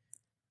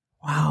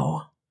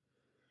 Wow.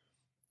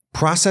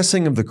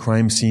 Processing of the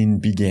crime scene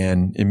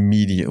began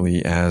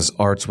immediately as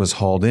Arts was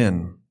hauled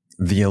in.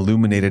 The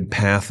illuminated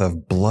path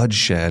of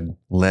bloodshed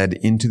led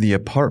into the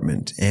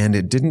apartment, and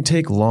it didn't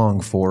take long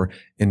for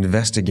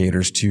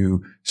investigators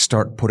to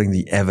start putting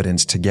the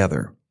evidence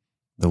together.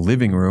 The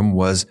living room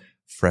was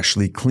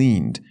freshly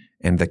cleaned,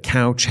 and the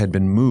couch had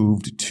been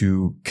moved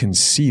to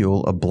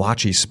conceal a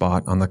blotchy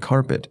spot on the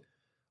carpet.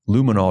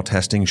 Luminol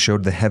testing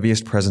showed the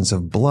heaviest presence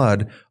of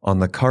blood on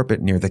the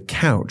carpet near the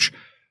couch,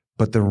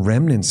 but the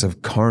remnants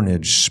of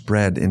carnage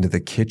spread into the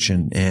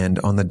kitchen and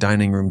on the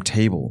dining room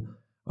table.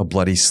 A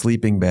bloody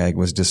sleeping bag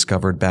was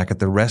discovered back at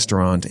the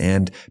restaurant,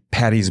 and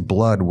Patty's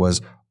blood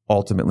was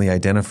ultimately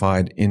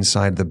identified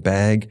inside the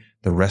bag,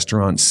 the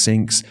restaurant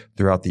sinks,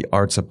 throughout the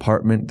Arts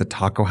apartment, the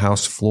taco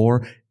house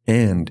floor,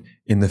 and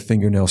in the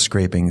fingernail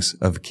scrapings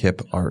of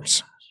Kip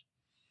Arts.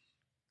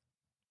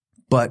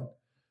 But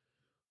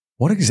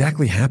what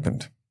exactly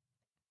happened?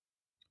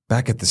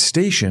 Back at the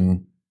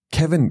station,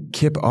 Kevin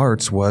Kip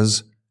Arts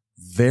was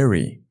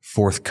very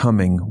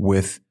forthcoming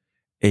with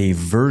a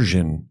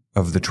version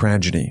of the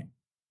tragedy.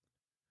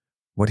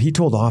 What he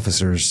told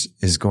officers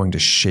is going to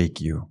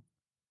shake you.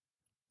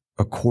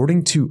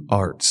 According to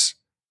Arts,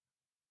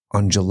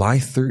 on July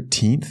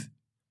 13th,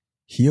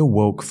 he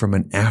awoke from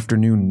an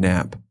afternoon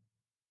nap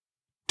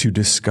to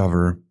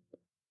discover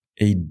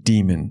a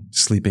demon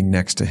sleeping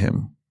next to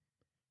him.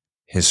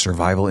 His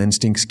survival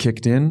instincts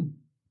kicked in.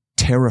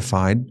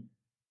 Terrified,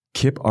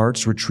 Kip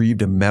Arts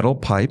retrieved a metal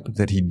pipe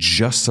that he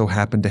just so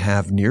happened to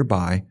have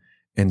nearby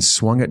and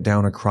swung it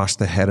down across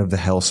the head of the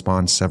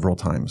hellspawn several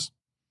times.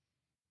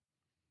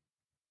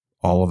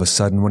 All of a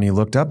sudden, when he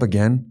looked up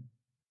again,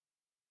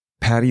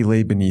 Patty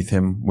lay beneath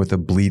him with a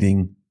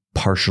bleeding,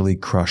 partially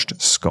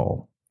crushed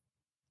skull.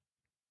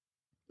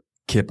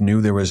 Kip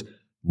knew there was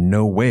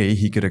no way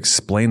he could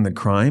explain the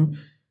crime,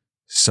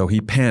 so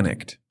he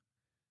panicked.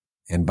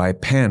 And by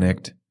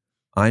panicked,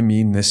 I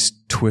mean this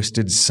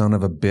twisted son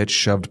of a bitch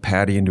shoved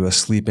Patty into a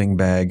sleeping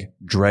bag,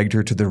 dragged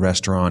her to the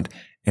restaurant,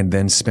 and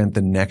then spent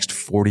the next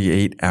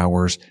 48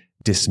 hours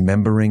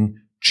dismembering,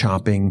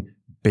 chopping,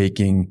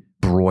 baking,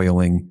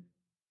 broiling,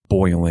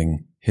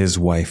 boiling his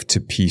wife to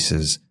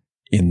pieces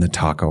in the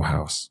taco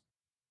house.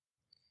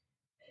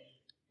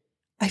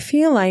 I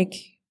feel like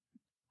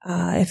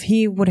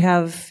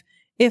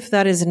if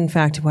that is in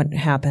fact what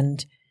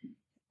happened,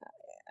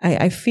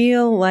 I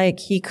feel like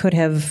he could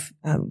have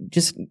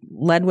just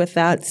led with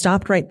that,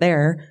 stopped right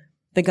there.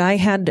 The guy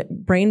had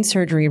brain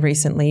surgery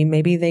recently.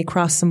 Maybe they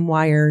crossed some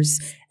wires,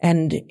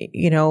 and,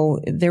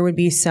 there would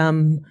be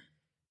some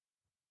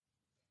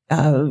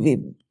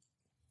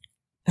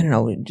I don't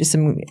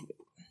know,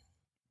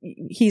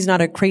 he's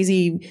not a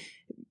crazy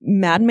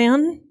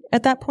madman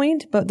at that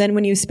point. But then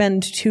when you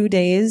spend 2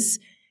 days,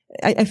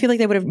 I feel like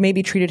they would have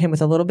maybe treated him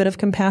with a little bit of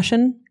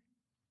compassion.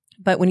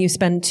 But when you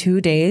spend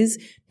 2 days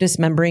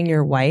dismembering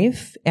your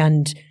wife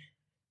and,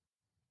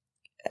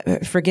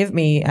 forgive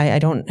me, I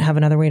don't have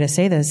another way to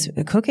say this,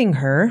 cooking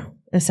her,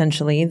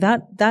 essentially,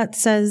 that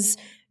says,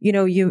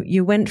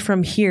 you went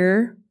from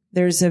here,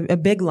 there's a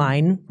big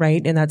line,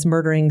 right? And that's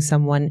murdering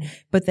someone.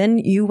 But then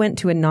you went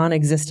to a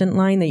non-existent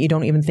line that you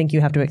don't even think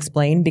you have to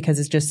explain because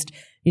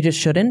you just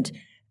shouldn't.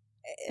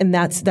 And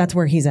that's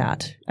where he's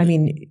at. I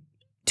mean,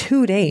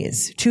 2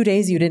 days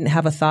you didn't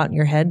have a thought in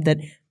your head that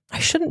I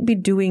shouldn't be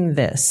doing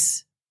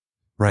this.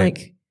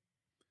 Right.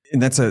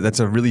 And that's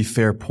a really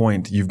fair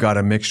point. You've got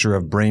a mixture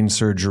of brain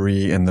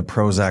surgery and the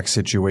Prozac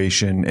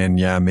situation. And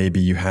yeah, maybe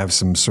you have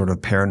some sort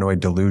of paranoid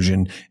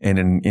delusion and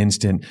in an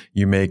instant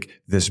you make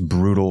this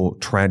brutal,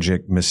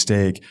 tragic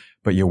mistake,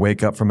 but you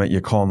wake up from it,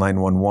 you call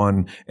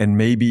 911 and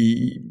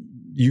maybe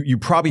you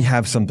probably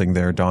have something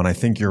there, Dawn. I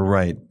think you're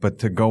right. But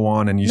to go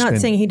on and not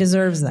saying he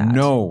deserves that.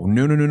 No.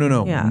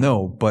 Yeah.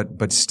 No,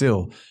 but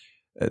still,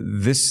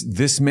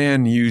 this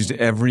man used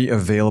every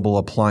available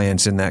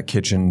appliance in that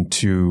kitchen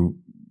to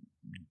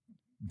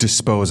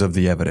dispose of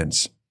the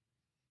evidence.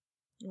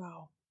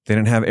 Wow. They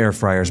didn't have air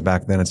fryers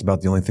back then. It's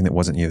about the only thing that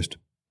wasn't used.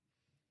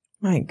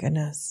 My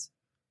goodness.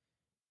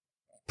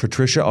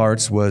 Patricia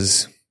Artz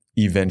was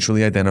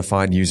eventually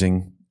identified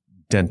using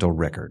dental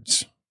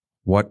records.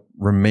 What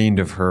remained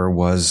of her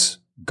was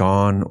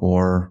gone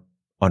or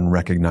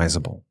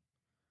unrecognizable.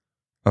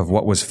 Of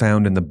what was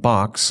found in the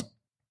box,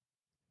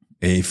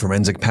 a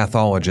forensic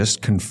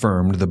pathologist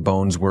confirmed the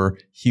bones were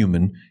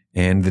human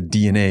and the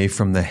DNA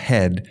from the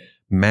head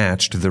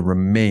matched the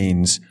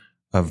remains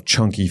of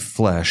chunky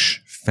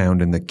flesh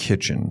found in the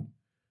kitchen.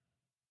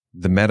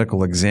 The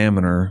medical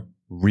examiner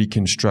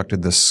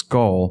reconstructed the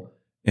skull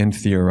and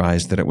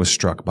theorized that it was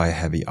struck by a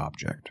heavy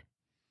object.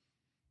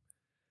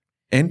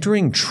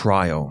 Entering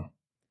trial,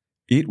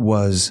 it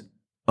was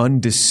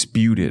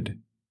undisputed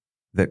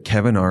that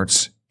Kevin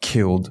Artz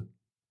killed,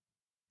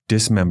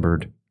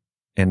 dismembered,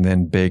 and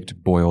then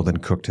baked, boiled,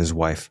 and cooked his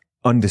wife.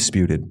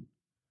 Undisputed.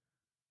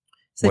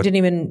 So they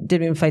didn't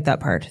even fight that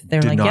part. They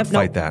were like, "Yep,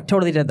 fight that.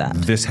 Totally did that."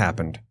 This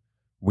happened.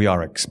 We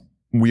are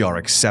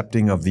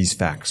accepting of these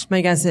facts. My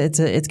guess it's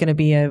going to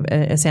be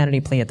a sanity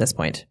plea at this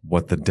point.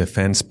 What the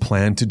defense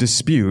planned to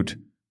dispute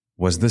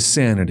was the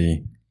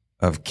sanity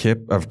of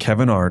Kevin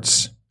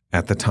Artz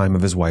at the time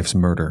of his wife's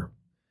murder.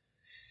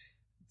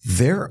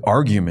 Their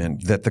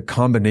argument that the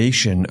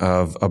combination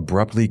of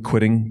abruptly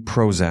quitting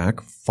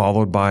Prozac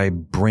followed by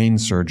brain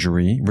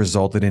surgery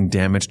resulted in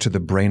damage to the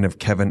brain of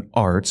Kevin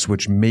Artz,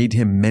 which made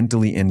him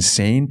mentally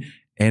insane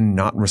and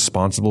not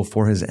responsible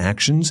for his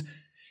actions,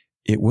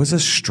 it was a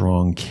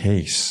strong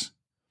case.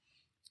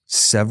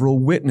 Several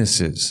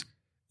witnesses,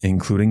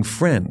 including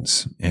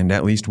friends and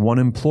at least one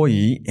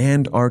employee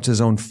and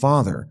Artz's own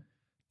father,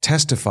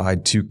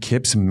 testified to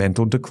Kip's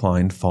mental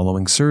decline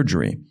following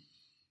surgery.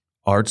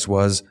 Artz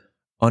was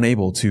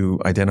unable to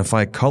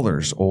identify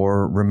colors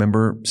or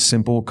remember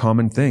simple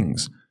common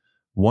things.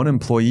 One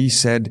employee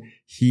said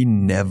he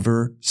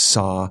never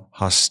saw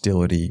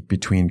hostility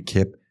between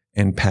Kip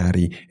and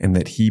Patty and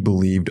that he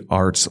believed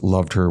Artz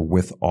loved her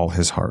with all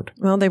his heart.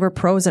 Well, they were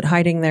pros at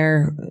hiding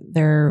their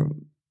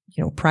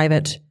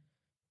private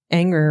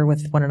anger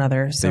with one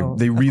another. So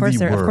they really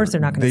were. Of course they're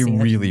not going to see it.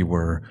 They really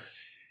were.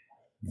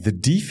 The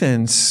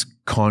defense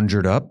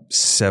conjured up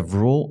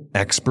several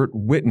expert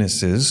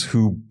witnesses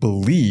who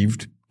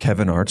believed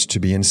Kevin Artz to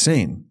be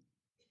insane.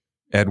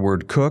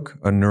 Edward Cook,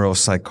 a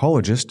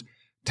neuropsychologist,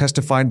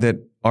 testified that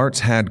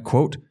Artz had,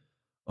 quote,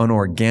 an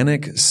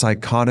organic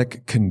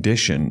psychotic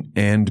condition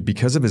and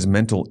because of his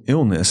mental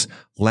illness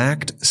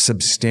lacked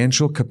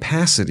substantial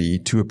capacity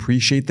to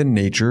appreciate the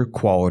nature,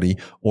 quality,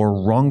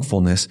 or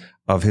wrongfulness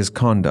of his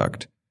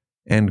conduct,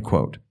 end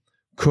quote.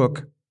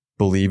 Cook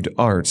believed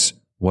Artz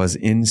was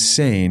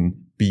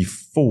insane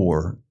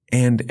before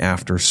and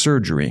after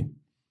surgery.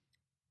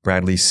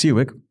 Bradley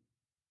Sewick,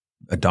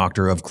 a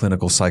doctor of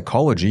clinical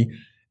psychology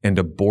and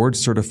a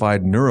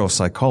board-certified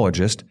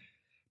neuropsychologist,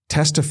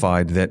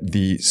 testified that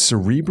the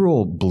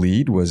cerebral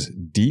bleed was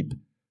deep,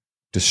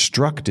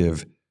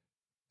 destructive,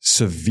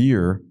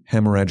 severe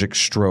hemorrhagic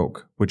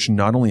stroke, which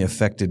not only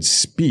affected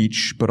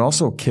speech, but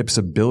also Kip's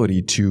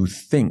ability to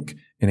think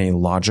in a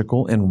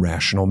logical and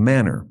rational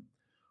manner.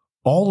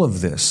 All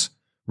of this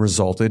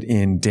resulted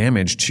in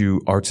damage to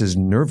Artz's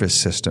nervous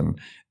system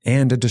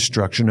and a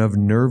destruction of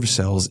nerve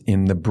cells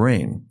in the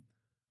brain.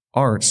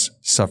 Artz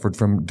suffered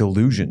from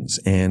delusions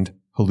and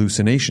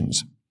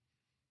hallucinations.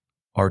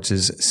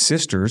 Artz's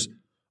sisters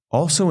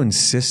also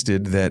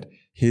insisted that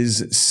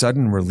his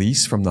sudden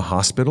release from the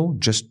hospital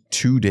just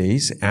 2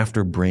 days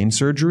after brain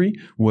surgery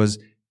was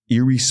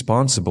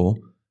irresponsible,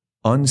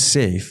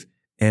 unsafe,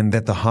 and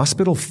that the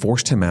hospital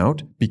forced him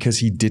out because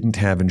he didn't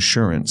have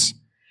insurance.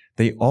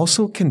 They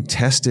also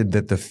contested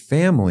that the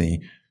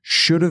family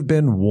should have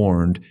been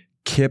warned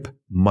Kip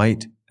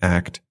might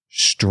act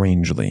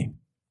strangely.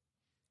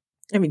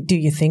 I mean, do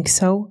you think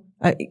so?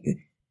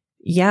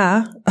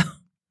 Yeah.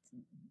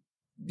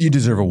 You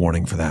deserve a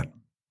warning for that.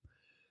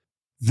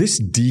 This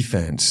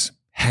defense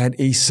had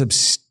a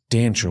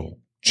substantial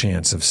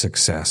chance of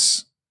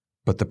success,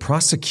 but the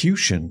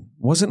prosecution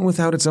wasn't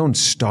without its own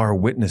star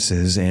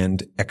witnesses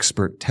and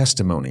expert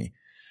testimony.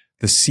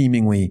 The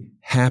seemingly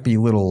happy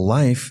little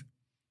life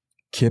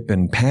Kip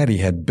and Patty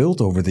had built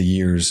over the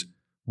years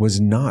was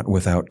not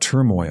without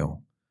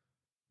turmoil.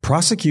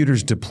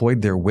 Prosecutors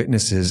deployed their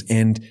witnesses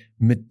and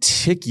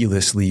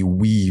meticulously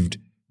weaved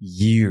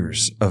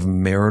years of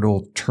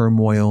marital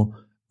turmoil,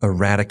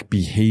 erratic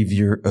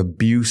behavior,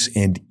 abuse,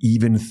 and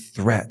even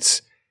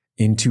threats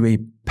into a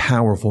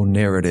powerful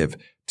narrative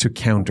to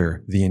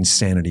counter the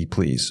insanity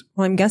pleas.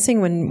 Well, I'm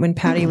guessing when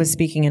Patty was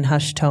speaking in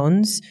hushed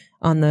tones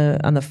on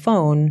the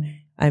phone,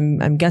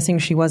 I'm guessing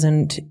she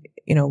wasn't,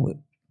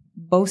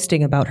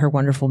 boasting about her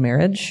wonderful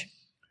marriage.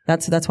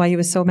 That's why he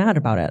was so mad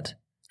about it.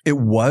 It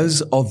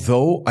was,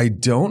 although I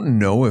don't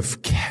know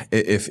if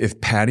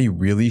Patty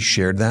really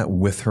shared that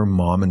with her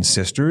mom and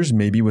sisters,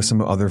 maybe with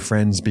some other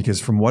friends, because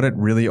from what it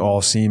really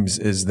all seems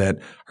is that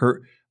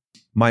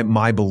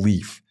my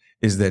belief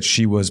is that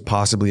she was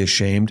possibly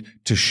ashamed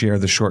to share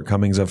the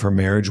shortcomings of her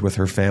marriage with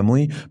her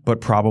family, but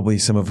probably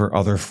some of her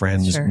other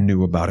friends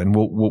knew about it. And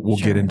we'll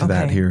get into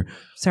that here.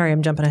 Sorry,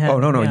 I'm jumping ahead. Oh,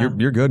 no, yeah.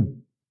 You're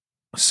good.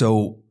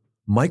 So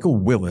Michael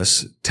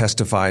Willis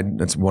testified,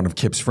 that's one of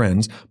Kip's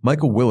friends.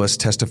 Michael Willis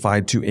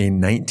testified to a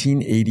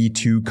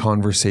 1982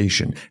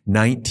 conversation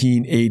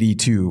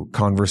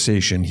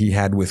he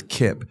had with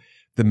Kip.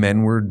 The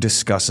men were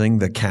discussing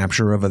the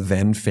capture of a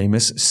then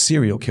famous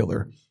serial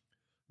killer.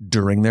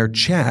 During their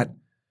chat,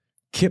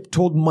 Kip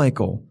told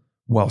Michael,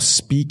 while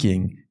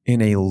speaking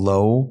in a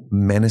low,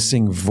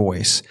 menacing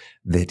voice,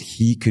 that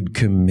he could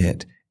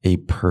commit a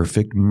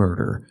perfect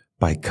murder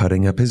by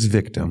cutting up his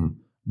victim,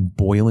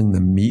 boiling the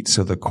meat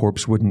so the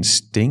corpse wouldn't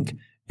stink,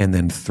 and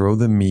then throw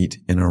the meat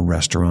in a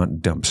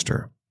restaurant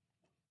dumpster.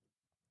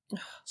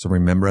 So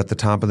remember at the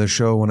top of the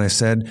show when I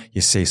said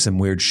you say some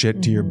weird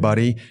shit to your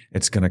buddy,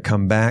 it's going to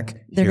come back.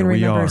 They're going to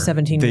remember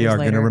 17 years later. They are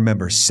going to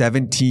remember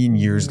 17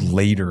 years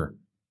later.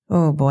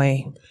 Oh,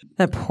 boy.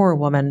 That poor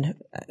woman.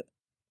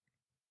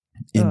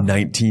 In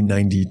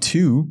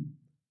 1992,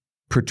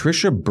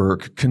 Patricia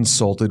Burke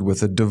consulted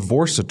with a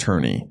divorce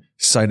attorney,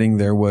 citing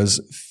there was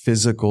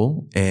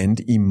physical and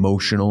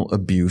emotional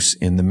abuse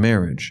in the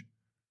marriage.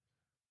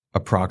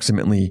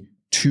 Approximately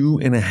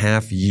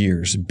 2.5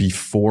 years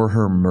before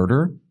her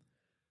murder,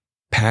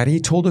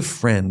 Patty told a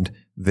friend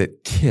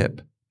that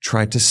Kip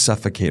tried to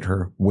suffocate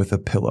her with a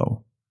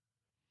pillow.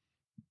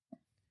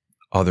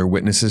 Other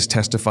witnesses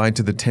testified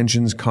to the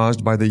tensions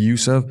caused by the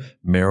use of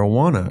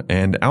marijuana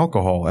and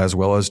alcohol, as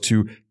well as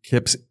to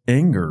Kip's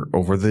anger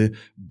over the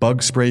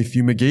bug spray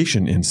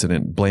fumigation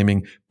incident,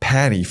 blaming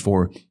Patty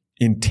for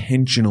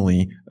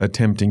intentionally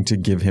attempting to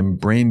give him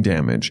brain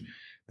damage.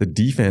 The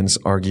defense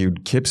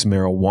argued Kip's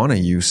marijuana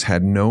use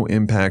had no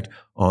impact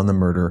on the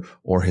murder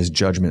or his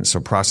judgment. So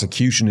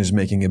prosecution is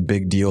making a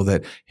big deal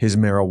that his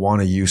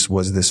marijuana use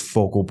was this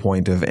focal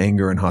point of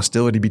anger and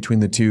hostility between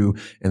the two.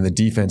 And the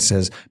defense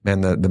says,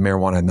 man, the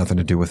marijuana had nothing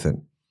to do with it.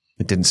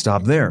 It didn't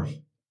stop there.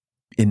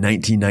 In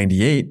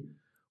 1998,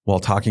 while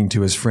talking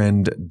to his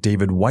friend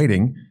David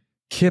Whiting,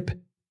 Kip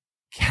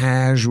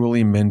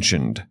casually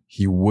mentioned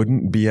he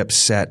wouldn't be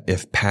upset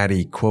if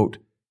Patty, quote,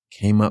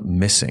 came up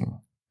missing.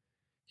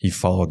 He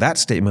followed that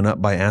statement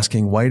up by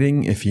asking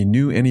Whiting if he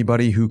knew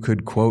anybody who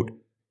could, quote,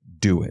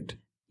 do it.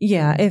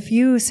 Yeah. If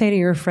you say to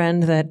your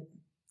friend that,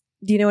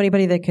 do you know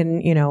anybody that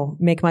can,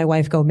 make my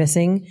wife go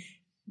missing?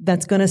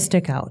 That's going to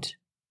stick out.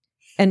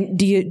 And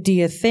do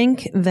you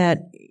think that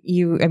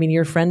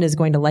your friend is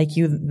going to like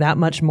you that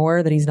much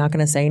more that he's not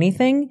going to say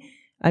anything?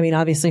 I mean,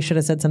 obviously should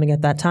have said something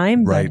at that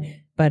time,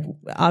 right? But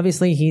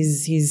obviously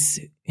he's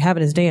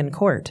having his day in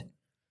court.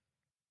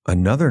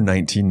 Another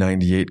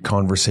 1998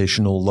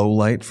 conversational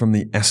lowlight from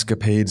the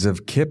escapades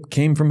of Kip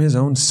came from his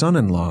own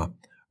son-in-law,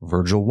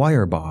 Virgil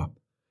Weyerbaugh.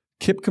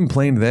 Kip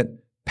complained that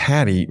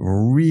Patty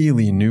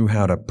really knew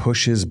how to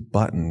push his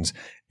buttons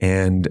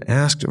and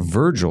asked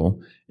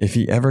Virgil if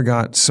he ever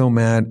got so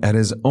mad at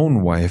his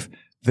own wife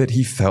that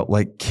he felt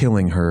like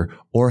killing her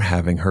or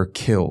having her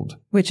killed.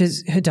 Which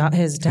is his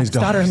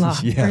daughter-in-law,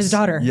 yes, or his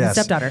daughter, yes,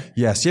 his stepdaughter.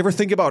 Yes. You ever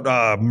think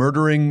about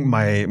murdering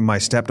my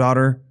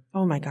stepdaughter?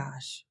 Oh my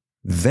gosh.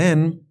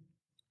 Then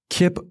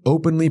Kip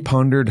openly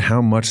pondered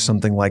how much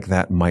something like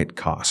that might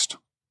cost.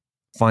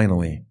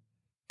 Finally,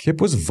 Kip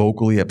was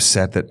vocally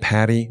upset that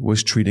Patty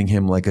was treating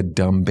him like a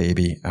dumb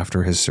baby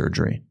after his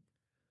surgery.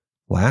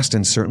 Last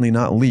and certainly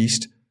not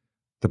least,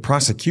 the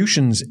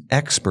prosecution's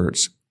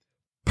experts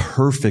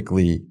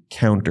perfectly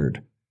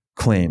countered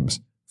claims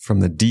from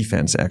the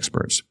defense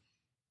experts.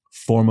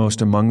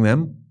 Foremost among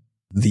them,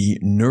 the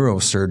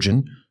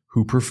neurosurgeon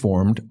who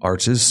performed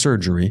Artz's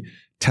surgery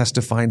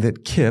testified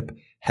that Kip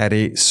had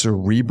a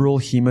cerebral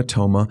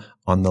hematoma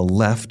on the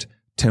left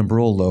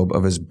temporal lobe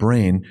of his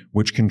brain,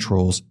 which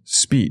controls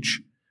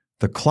speech.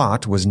 The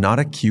clot was not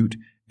acute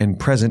and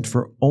present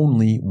for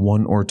only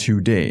 1 or 2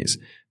 days.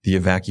 The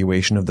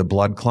evacuation of the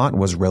blood clot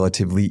was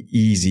relatively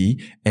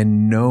easy,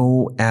 and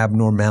no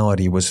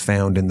abnormality was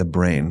found in the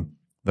brain.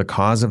 The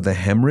cause of the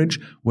hemorrhage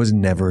was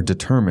never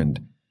determined.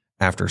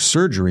 After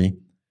surgery,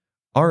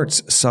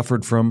 Arts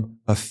suffered from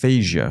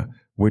aphasia,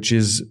 which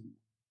is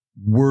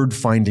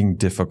word-finding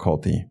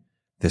difficulty.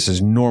 This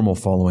is normal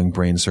following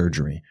brain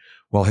surgery.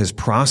 While his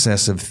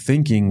process of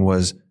thinking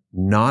was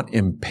not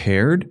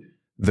impaired,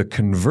 the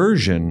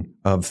conversion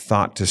of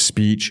thought to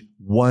speech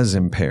was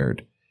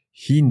impaired.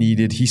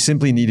 He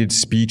simply needed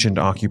speech and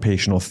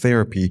occupational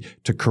therapy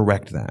to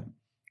correct that.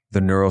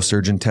 The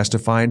neurosurgeon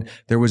testified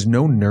there was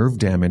no nerve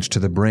damage to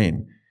the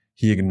brain.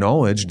 He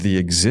acknowledged the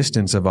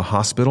existence of a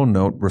hospital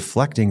note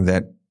reflecting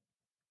that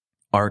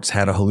Arts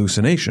had a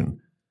hallucination.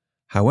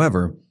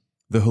 However,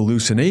 the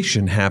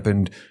hallucination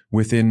happened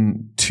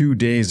within 2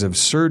 days of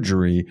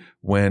surgery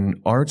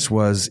when Arts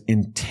was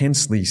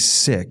intensely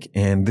sick,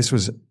 and this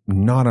was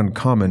not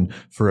uncommon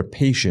for a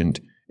patient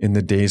in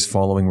the days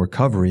following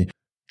recovery.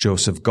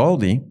 Joseph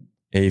Galdi,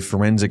 a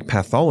forensic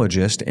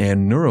pathologist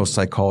and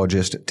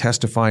neuropsychologist,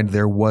 testified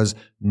there was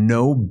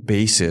no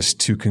basis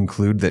to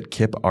conclude that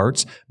Kip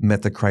Arts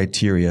met the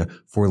criteria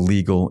for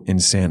legal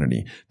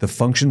insanity. The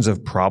functions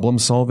of problem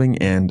solving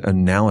and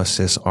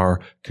analysis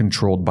are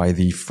controlled by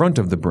the front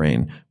of the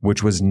brain,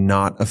 which was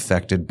not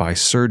affected by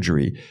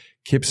surgery.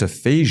 Kip's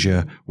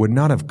aphasia would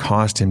not have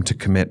caused him to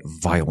commit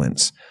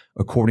violence.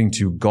 According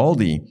to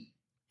Galdi,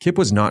 Kip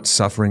was not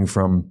suffering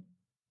from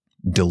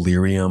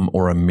delirium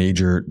or a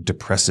major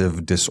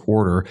depressive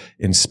disorder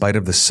in spite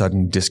of the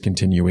sudden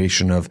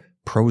discontinuation of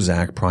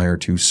Prozac prior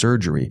to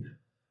surgery.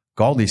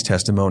 Galdi's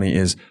testimony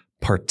is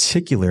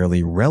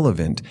particularly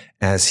relevant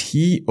as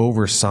he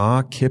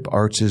oversaw Kip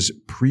Arts'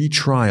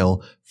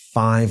 pre-trial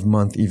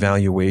 5-month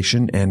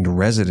evaluation and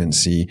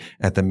residency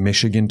at the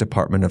Michigan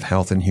Department of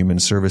Health and Human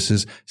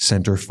Services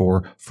Center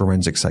for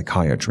Forensic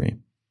Psychiatry.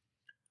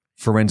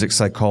 Forensic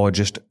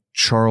psychologist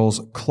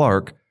Charles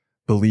Clark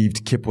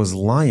believed Kip was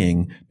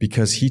lying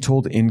because he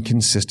told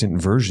inconsistent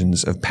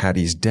versions of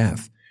Patty's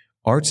death.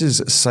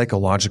 Arts'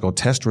 psychological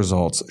test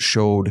results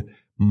showed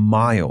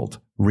mild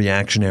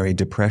reactionary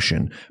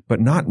depression, but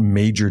not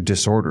major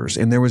disorders,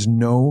 and there was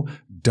no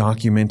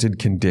documented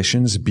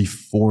conditions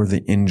before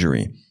the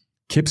injury.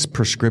 Kip's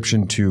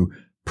prescription to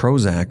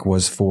Prozac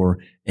was for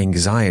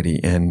anxiety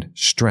and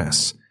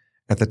stress.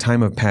 At the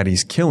time of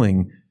Patty's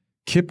killing,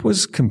 Kip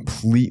was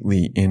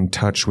completely in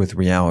touch with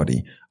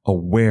reality,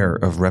 aware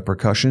of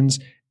repercussions,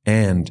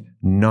 and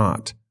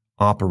not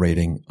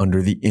operating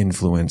under the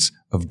influence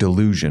of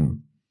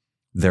delusion.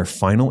 Their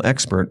final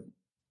expert,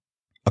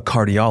 a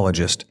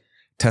cardiologist,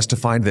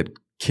 testified that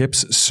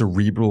Kip's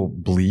cerebral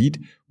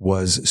bleed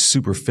was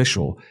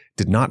superficial,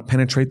 did not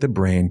penetrate the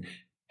brain,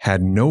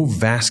 had no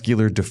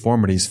vascular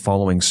deformities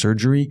following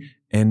surgery,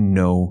 and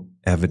no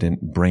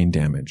evident brain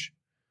damage.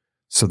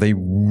 So they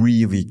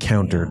really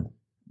countered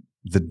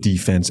the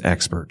defense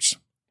experts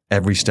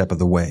every step of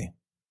the way.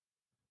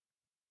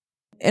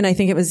 And I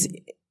think it was,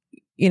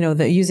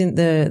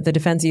 the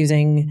defense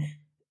using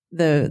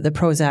the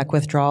Prozac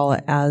withdrawal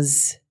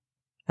as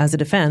a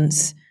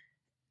defense.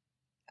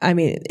 I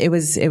mean, it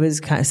was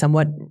kind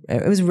of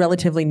it was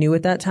relatively new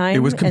at that time. It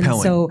was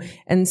compelling.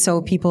 And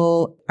so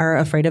people are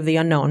afraid of the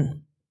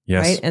unknown.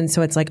 Yes. Right. And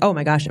so it's like, oh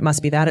my gosh, it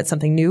must be that. It's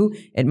something new.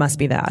 It must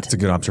be that. It's a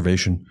good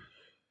observation.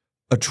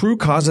 A true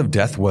cause of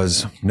death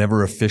was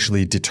never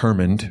officially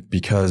determined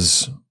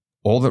because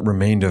all that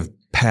remained of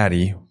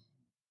Patty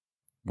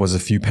was a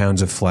few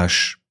pounds of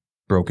flesh,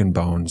 broken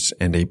bones,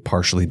 and a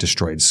partially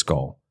destroyed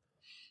skull.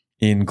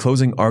 In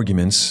closing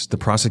arguments, the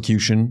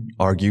prosecution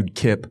argued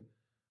Kip,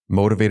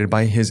 motivated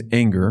by his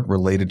anger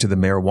related to the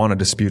marijuana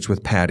disputes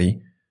with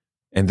Patty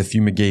and the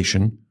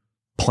fumigation,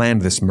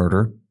 planned this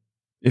murder,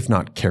 if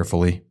not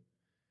carefully.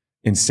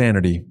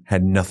 Insanity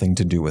had nothing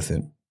to do with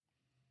it.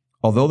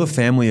 Although the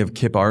family of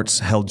Kip Arts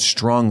held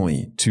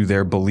strongly to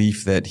their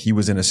belief that he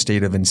was in a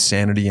state of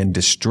insanity and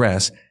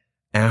distress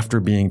after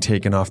being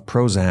taken off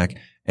Prozac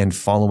and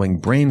following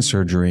brain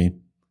surgery,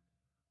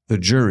 the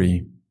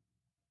jury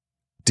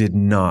did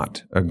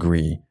not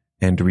agree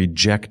and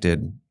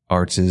rejected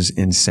Arts'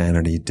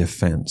 insanity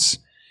defense.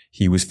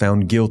 He was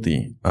found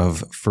guilty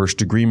of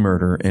first-degree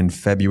murder in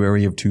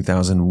February of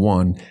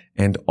 2001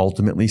 and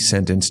ultimately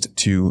sentenced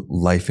to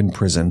life in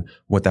prison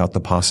without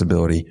the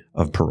possibility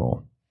of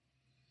parole.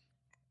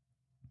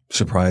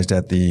 Surprised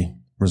at the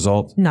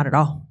result? Not at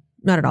all.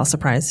 Not at all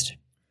surprised.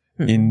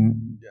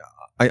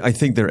 I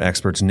think their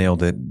experts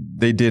nailed it.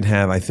 They did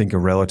have, I think, a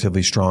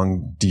relatively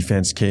strong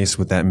defense case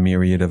with that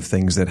myriad of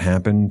things that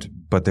happened,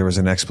 but there was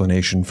an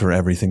explanation for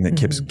everything that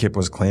Kip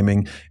was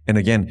claiming. And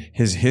again,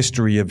 his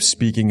history of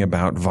speaking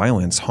about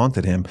violence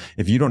haunted him.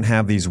 If you don't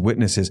have these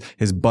witnesses,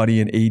 his buddy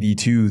in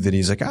 82 that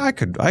he's like, I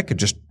could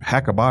just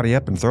hack a body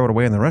up and throw it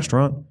away in the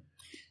restaurant.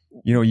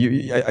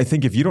 I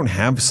think if you don't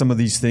have some of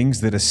these things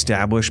that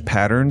establish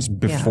patterns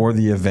before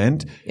the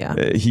event,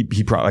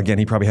 he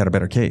probably had a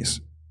better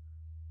case.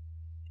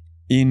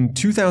 In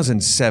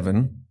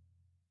 2007,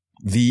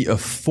 the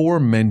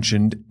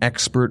aforementioned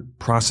expert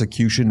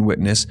prosecution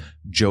witness,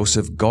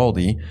 Joseph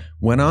Galdi,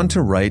 went on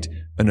to write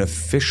an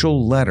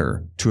official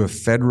letter to a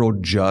federal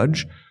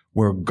judge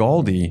where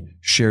Galdi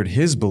shared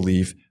his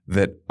belief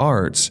that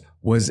Artz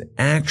was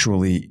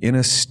actually in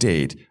a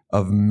state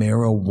of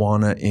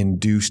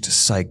marijuana-induced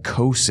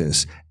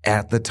psychosis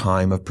at the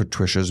time of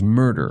Patricia's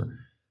murder.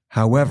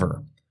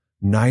 However,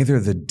 neither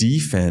the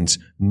defense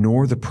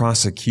nor the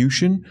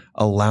prosecution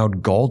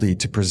allowed Galdi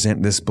to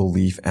present this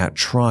belief at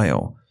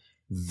trial.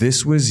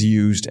 This was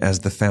used as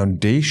the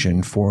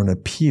foundation for an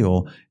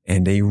appeal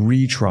and a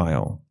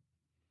retrial.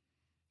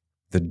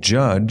 The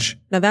judge...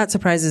 Now that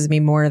surprises me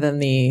more than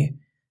the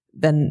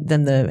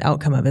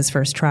outcome of his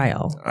first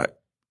trial.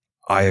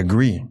 I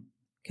agree.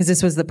 Because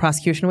this was the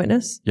prosecution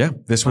witness? Yeah,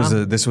 this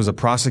was a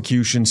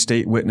prosecution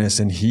state witness,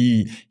 and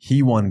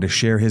he wanted to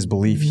share his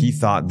belief. Mm-hmm. He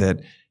thought that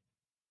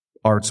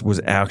Artz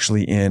was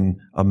actually in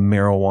a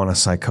marijuana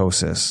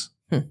psychosis.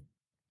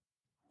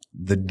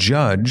 The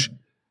judge,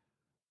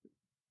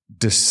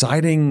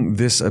 deciding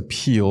this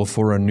appeal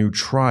for a new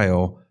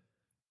trial,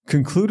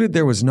 concluded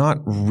there was not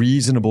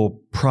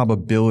reasonable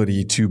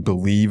probability to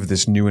believe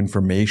this new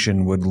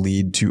information would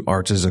lead to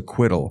Artz's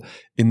acquittal.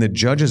 In the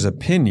judge's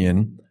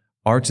opinion,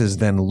 Artz's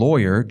then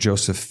lawyer,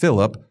 Joseph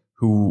Phillip,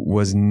 who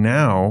was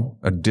now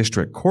a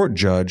district court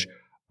judge,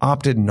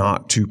 opted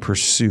not to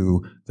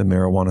pursue the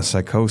marijuana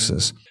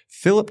psychosis.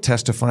 Phillip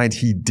testified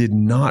he did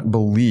not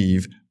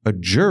believe a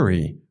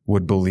jury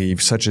would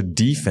believe such a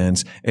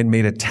defense and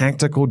made a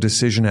tactical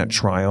decision at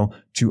trial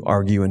to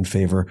argue in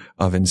favor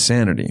of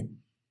insanity.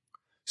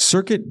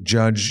 Circuit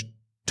Judge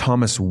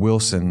Thomas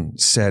Wilson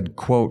said,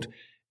 quote,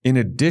 "In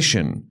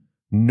addition,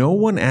 no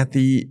one at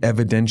the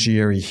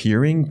evidentiary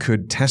hearing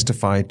could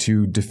testify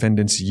to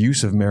defendant's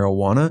use of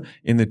marijuana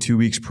in the 2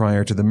 weeks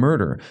prior to the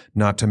murder,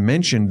 not to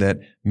mention that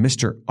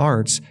Mr.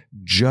 Artz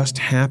just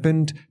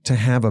happened to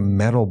have a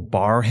metal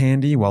bar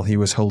handy while he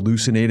was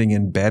hallucinating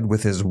in bed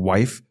with his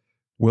wife,"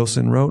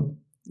 Wilson wrote.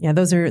 Yeah,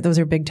 those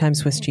are big time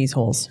Swiss cheese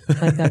holes.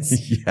 Like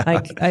that's yeah.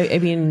 like I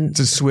mean,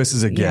 it's as Swiss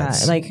as it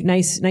gets. Yeah, like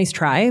nice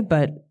try,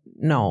 but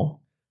no.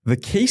 The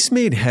case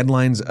made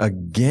headlines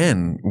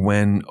again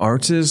when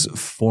Artz's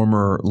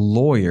former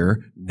lawyer,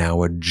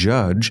 now a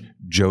judge,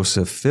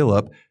 Joseph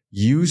Phillip,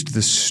 used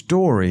the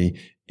story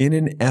in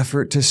an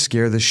effort to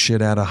scare the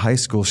shit out of high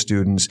school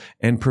students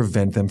and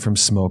prevent them from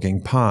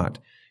smoking pot.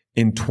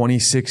 In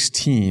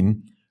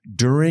 2016,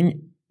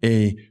 during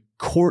a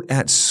court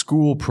at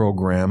school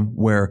program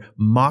where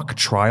mock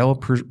trial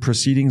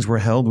proceedings were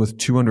held with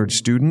 200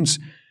 students,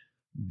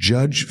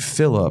 Judge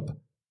Phillip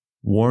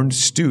warned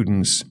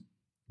students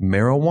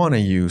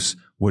marijuana use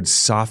would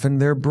soften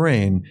their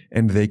brain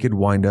and they could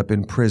wind up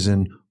in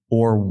prison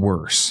or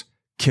worse,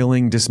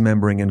 killing,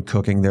 dismembering, and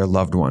cooking their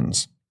loved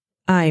ones.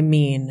 I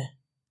mean,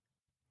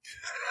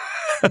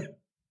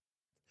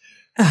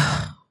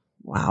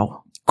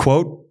 wow.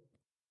 Quote,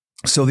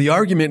 "So the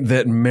argument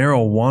that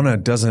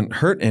marijuana doesn't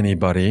hurt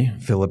anybody,"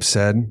 Phillip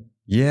said,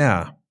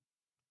 "yeah.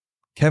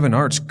 Kevin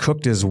Artz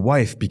cooked his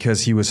wife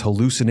because he was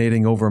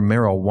hallucinating over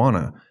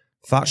marijuana.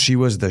 Thought she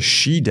was the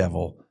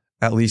she-devil.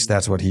 At least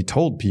that's what he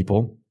told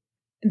people."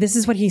 This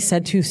is what he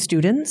said to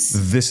students?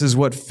 This is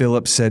what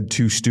Phillip said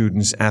to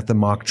students at the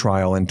mock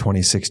trial in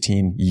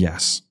 2016.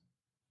 Yes.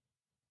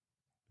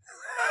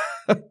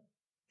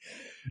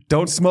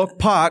 Don't smoke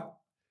pot.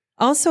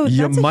 Also,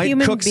 you that's might a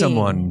human cook being.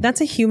 someone.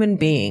 That's a human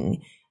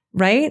being,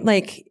 right?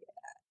 Like,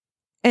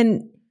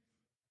 and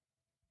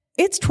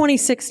it's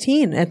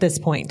 2016 at this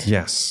point.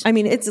 Yes. I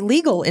mean, it's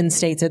legal in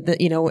states in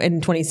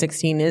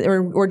 2016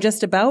 or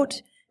just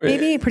about.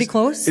 Maybe pretty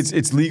close.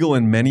 It's legal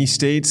in many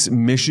states.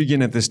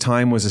 Michigan at this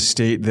time was a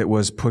state that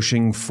was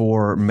pushing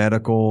for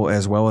medical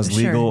as well as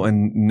legal. Sure.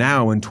 And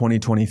now in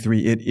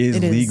 2023, it is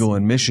legal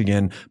in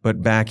Michigan.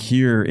 But back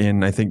here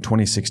in, I think,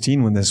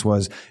 2016, when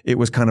it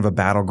was kind of a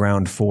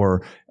battleground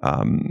for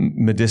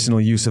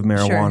medicinal use of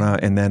marijuana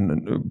and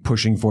then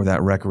pushing for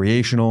that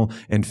recreational.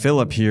 And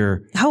Phillip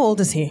here. How old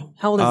is he?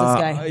 How old is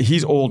this guy?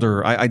 He's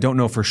older. I don't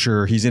know for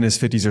sure. He's in his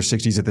 50s or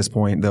 60s at this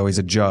point, though. He's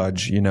a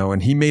judge,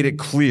 and he made it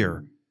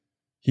clear.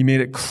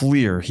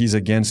 He's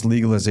against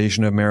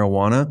legalization of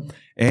marijuana,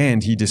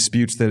 and he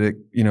disputes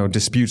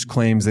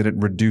claims that it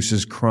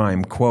reduces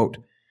crime. Quote,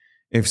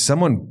 "If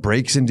someone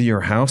breaks into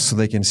your house so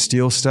they can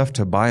steal stuff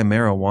to buy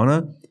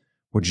marijuana,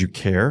 would you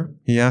care?"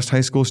 he asked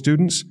high school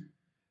students.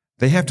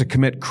 "They have to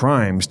commit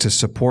crimes to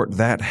support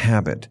that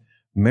habit.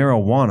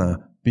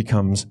 Marijuana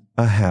becomes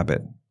a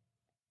habit."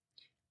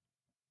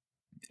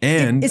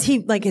 And is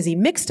he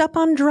mixed up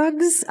on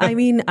drugs? I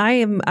mean,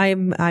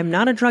 I'm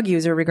not a drug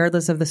user,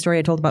 regardless of the story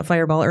I told about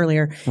Fireball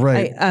earlier.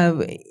 Right.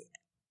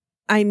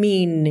 I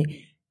mean,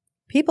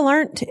 people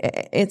aren't.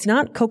 It's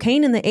not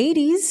cocaine in the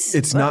 80s.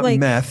 It's not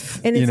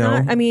meth. And it's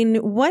not. I mean,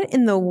 what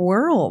in the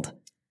world?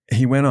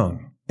 He went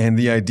on, and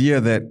the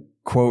idea that,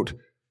 quote,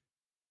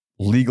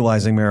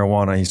 legalizing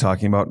marijuana. He's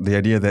talking about the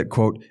idea that,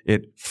 quote,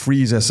 it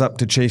frees us up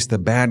to chase the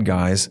bad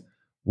guys.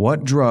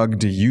 What drug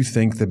do you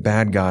think the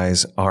bad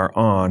guys are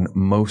on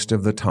most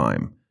of the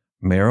time?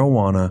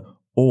 Marijuana,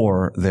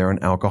 or they're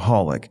an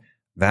alcoholic.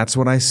 That's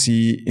what I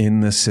see in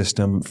the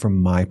system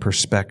from my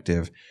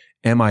perspective.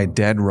 Am I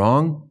dead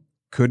wrong?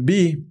 Could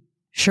be.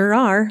 Sure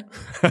are.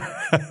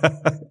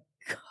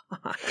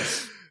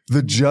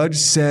 The judge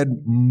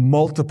said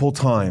multiple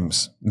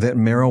times that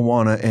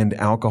marijuana and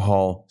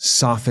alcohol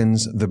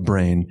softens the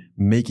brain,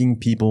 making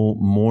people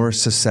more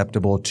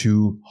susceptible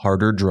to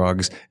harder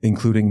drugs,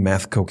 including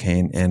meth,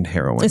 cocaine, and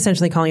heroin.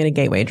 Essentially calling it a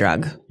gateway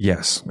drug.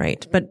 Yes.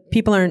 Right. But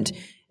people aren't,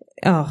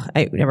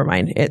 never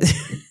mind. It's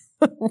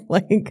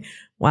like,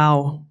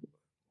 wow.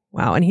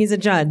 And he's a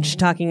judge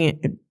talking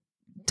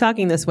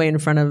this way in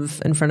front of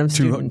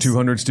students.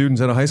 200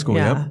 students at a high school.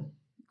 Yeah. Yep.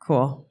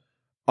 Cool.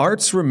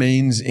 Artz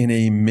remains in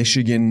a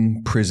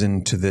Michigan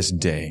prison to this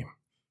day.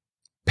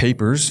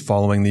 Papers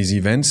following these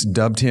events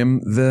dubbed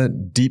him the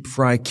deep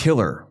fry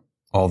killer,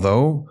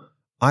 although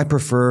I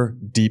prefer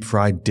deep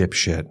fry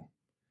dipshit.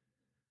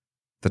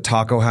 The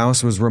taco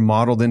house was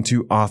remodeled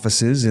into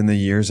offices in the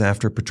years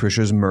after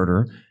Patricia's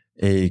murder.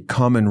 A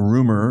common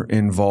rumor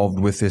involved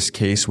with this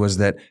case was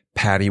that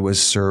Patty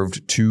was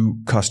served to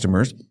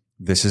customers.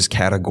 This is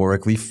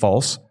categorically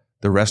false.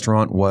 The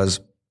restaurant was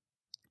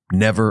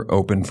never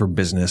open for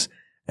business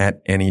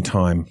at any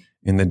time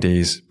in the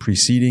days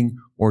preceding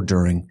or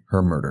during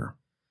her murder.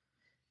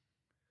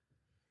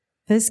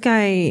 This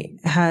guy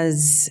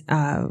has...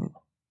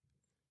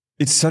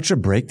 it's such a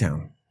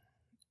breakdown.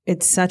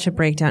 It's such a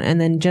breakdown.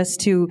 And then just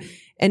to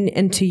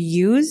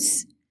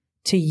use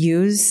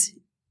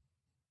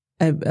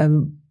a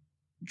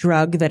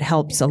drug that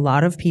helps a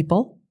lot of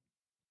people,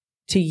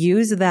 to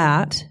use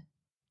that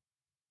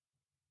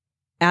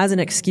as an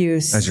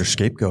excuse. As your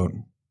scapegoat.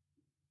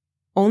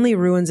 Only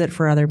ruins it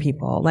for other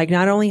people. Like,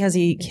 not only has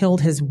he killed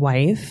his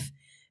wife,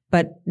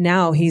 but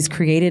now he's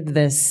created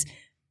this,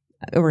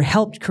 or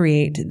helped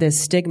create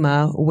this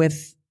stigma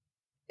with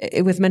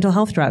mental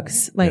health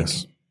drugs. Like,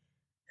 yes.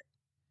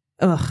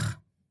 Ugh.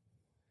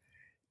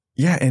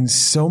 Yeah, and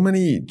so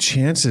many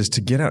chances to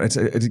get out.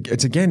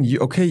 It's again,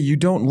 you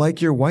don't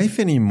like your wife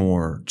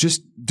anymore.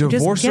 Just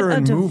divorce her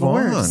and move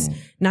on.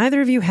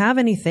 Neither of you have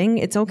anything.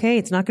 It's okay.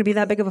 It's not going to be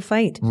that big of a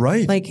fight.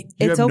 Right. Like, you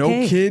it's have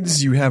okay. No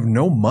kids. You have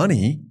no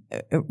money.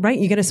 Right.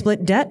 You get a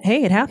split debt.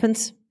 Hey, it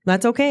happens.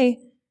 That's okay.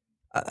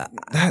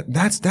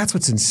 That's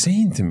what's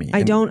insane to me.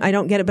 I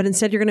don't get it. But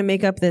instead, you're going to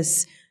make up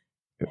this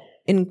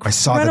incredibly. I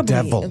saw the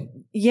devil.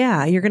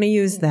 Yeah, you're going to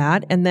use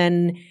that, and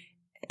then,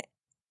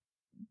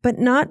 but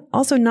not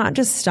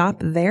just stop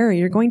there.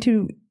 You're going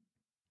to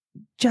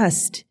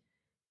just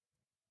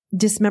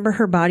dismember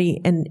her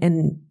body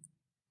and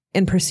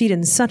proceed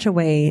in such a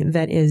way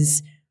that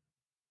is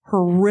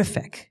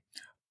horrific.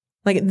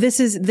 Like, this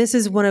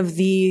is one of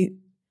the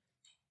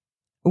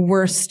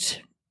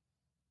worst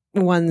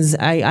ones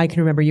I can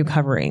remember you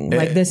covering.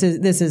 Like, this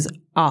is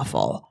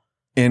awful.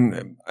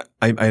 And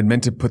I had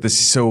meant to put this.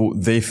 So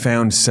they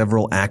found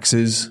several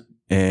axes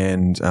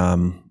and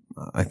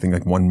I think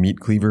like one meat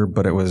cleaver,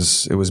 but it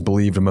was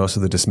believed most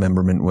of the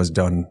dismemberment was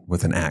done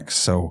with an axe.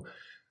 So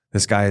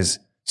this guy's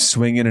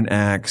swinging an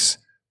axe,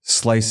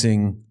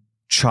 slicing,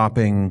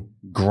 chopping,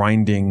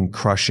 grinding,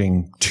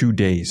 crushing, 2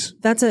 days.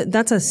 That's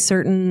a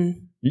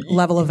certain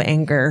level of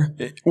anger.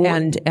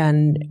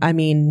 And I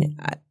mean,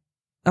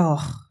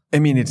 I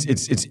mean,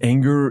 it's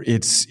anger.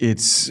 It's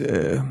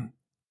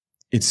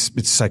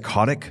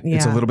psychotic. Yeah.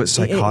 It's a little bit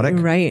psychotic.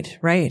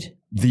 Right.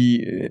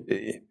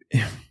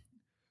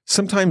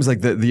 Sometimes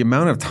like the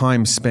amount of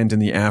time spent in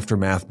the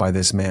aftermath by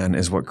this man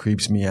is what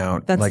creeps me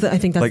out. I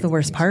think that's the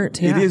worst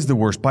part. Yeah. It is the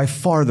worst, by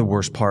far the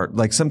worst part.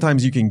 Like,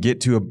 sometimes you can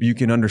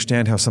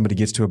understand how somebody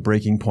gets to a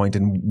breaking point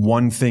and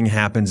one thing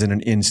happens in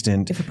an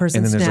instant. If a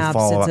person and then snaps, there's a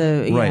follow-up.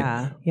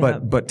 Right. Yeah.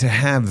 But to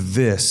have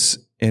this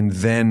and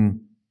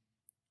then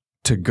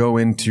to go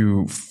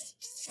into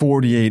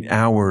 48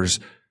 hours,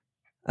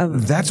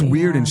 that's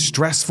weird and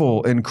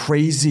stressful and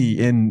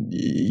crazy. And,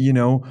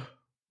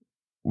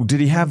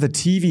 did he have the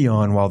TV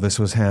on while this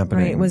was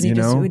happening? Right. Was he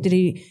did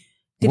he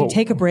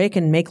take a break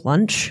and make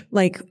lunch?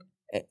 Like,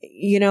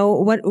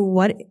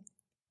 what?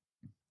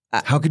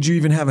 How could you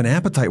even have an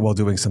appetite while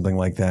doing something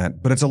like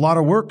that? But it's a lot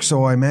of work.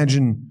 So I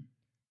imagine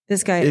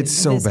this guy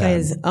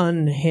is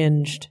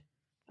unhinged.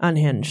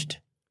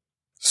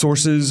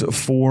 Sources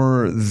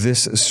for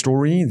this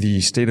story: the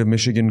State of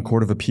Michigan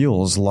Court of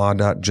Appeals,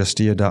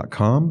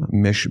 law.justia.com,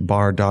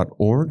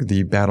 mishbar.org,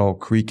 the Battle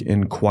Creek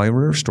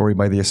Inquirer, story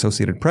by the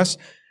Associated Press,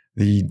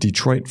 the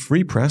Detroit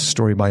Free Press,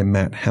 story by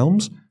Matt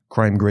Helms,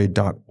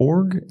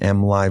 crimegrade.org,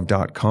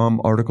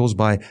 mlive.com, articles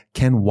by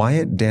Ken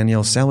Wyatt,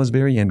 Danielle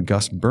Salisbury, and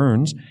Gus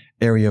Burns,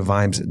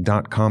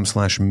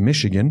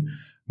 areavibes.com/Michigan,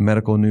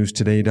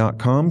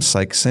 medicalnewstoday.com,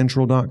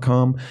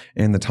 psychcentral.com,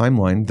 and the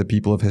timeline,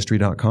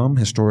 thepeopleofhistory.com,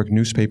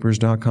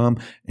 historicnewspapers.com,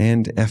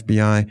 and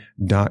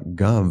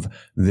FBI.gov.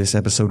 This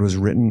episode was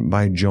written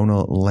by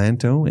Jonah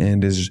Lanto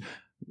and is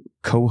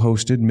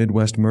co-hosted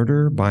Midwest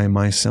Murder by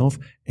myself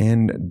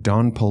and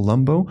Don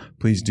Palumbo.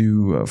 Please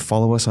do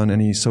follow us on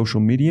any social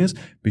medias.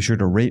 Be sure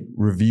to rate,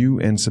 review,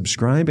 and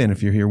subscribe. And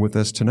if you're here with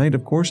us tonight,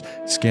 of course,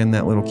 scan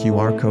that little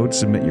QR code,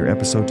 submit your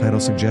episode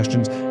title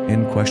suggestions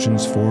and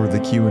questions for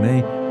the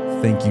Q&A.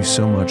 Thank you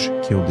so much,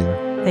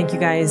 Killdeer. Thank you,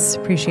 guys.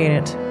 Appreciate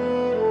it.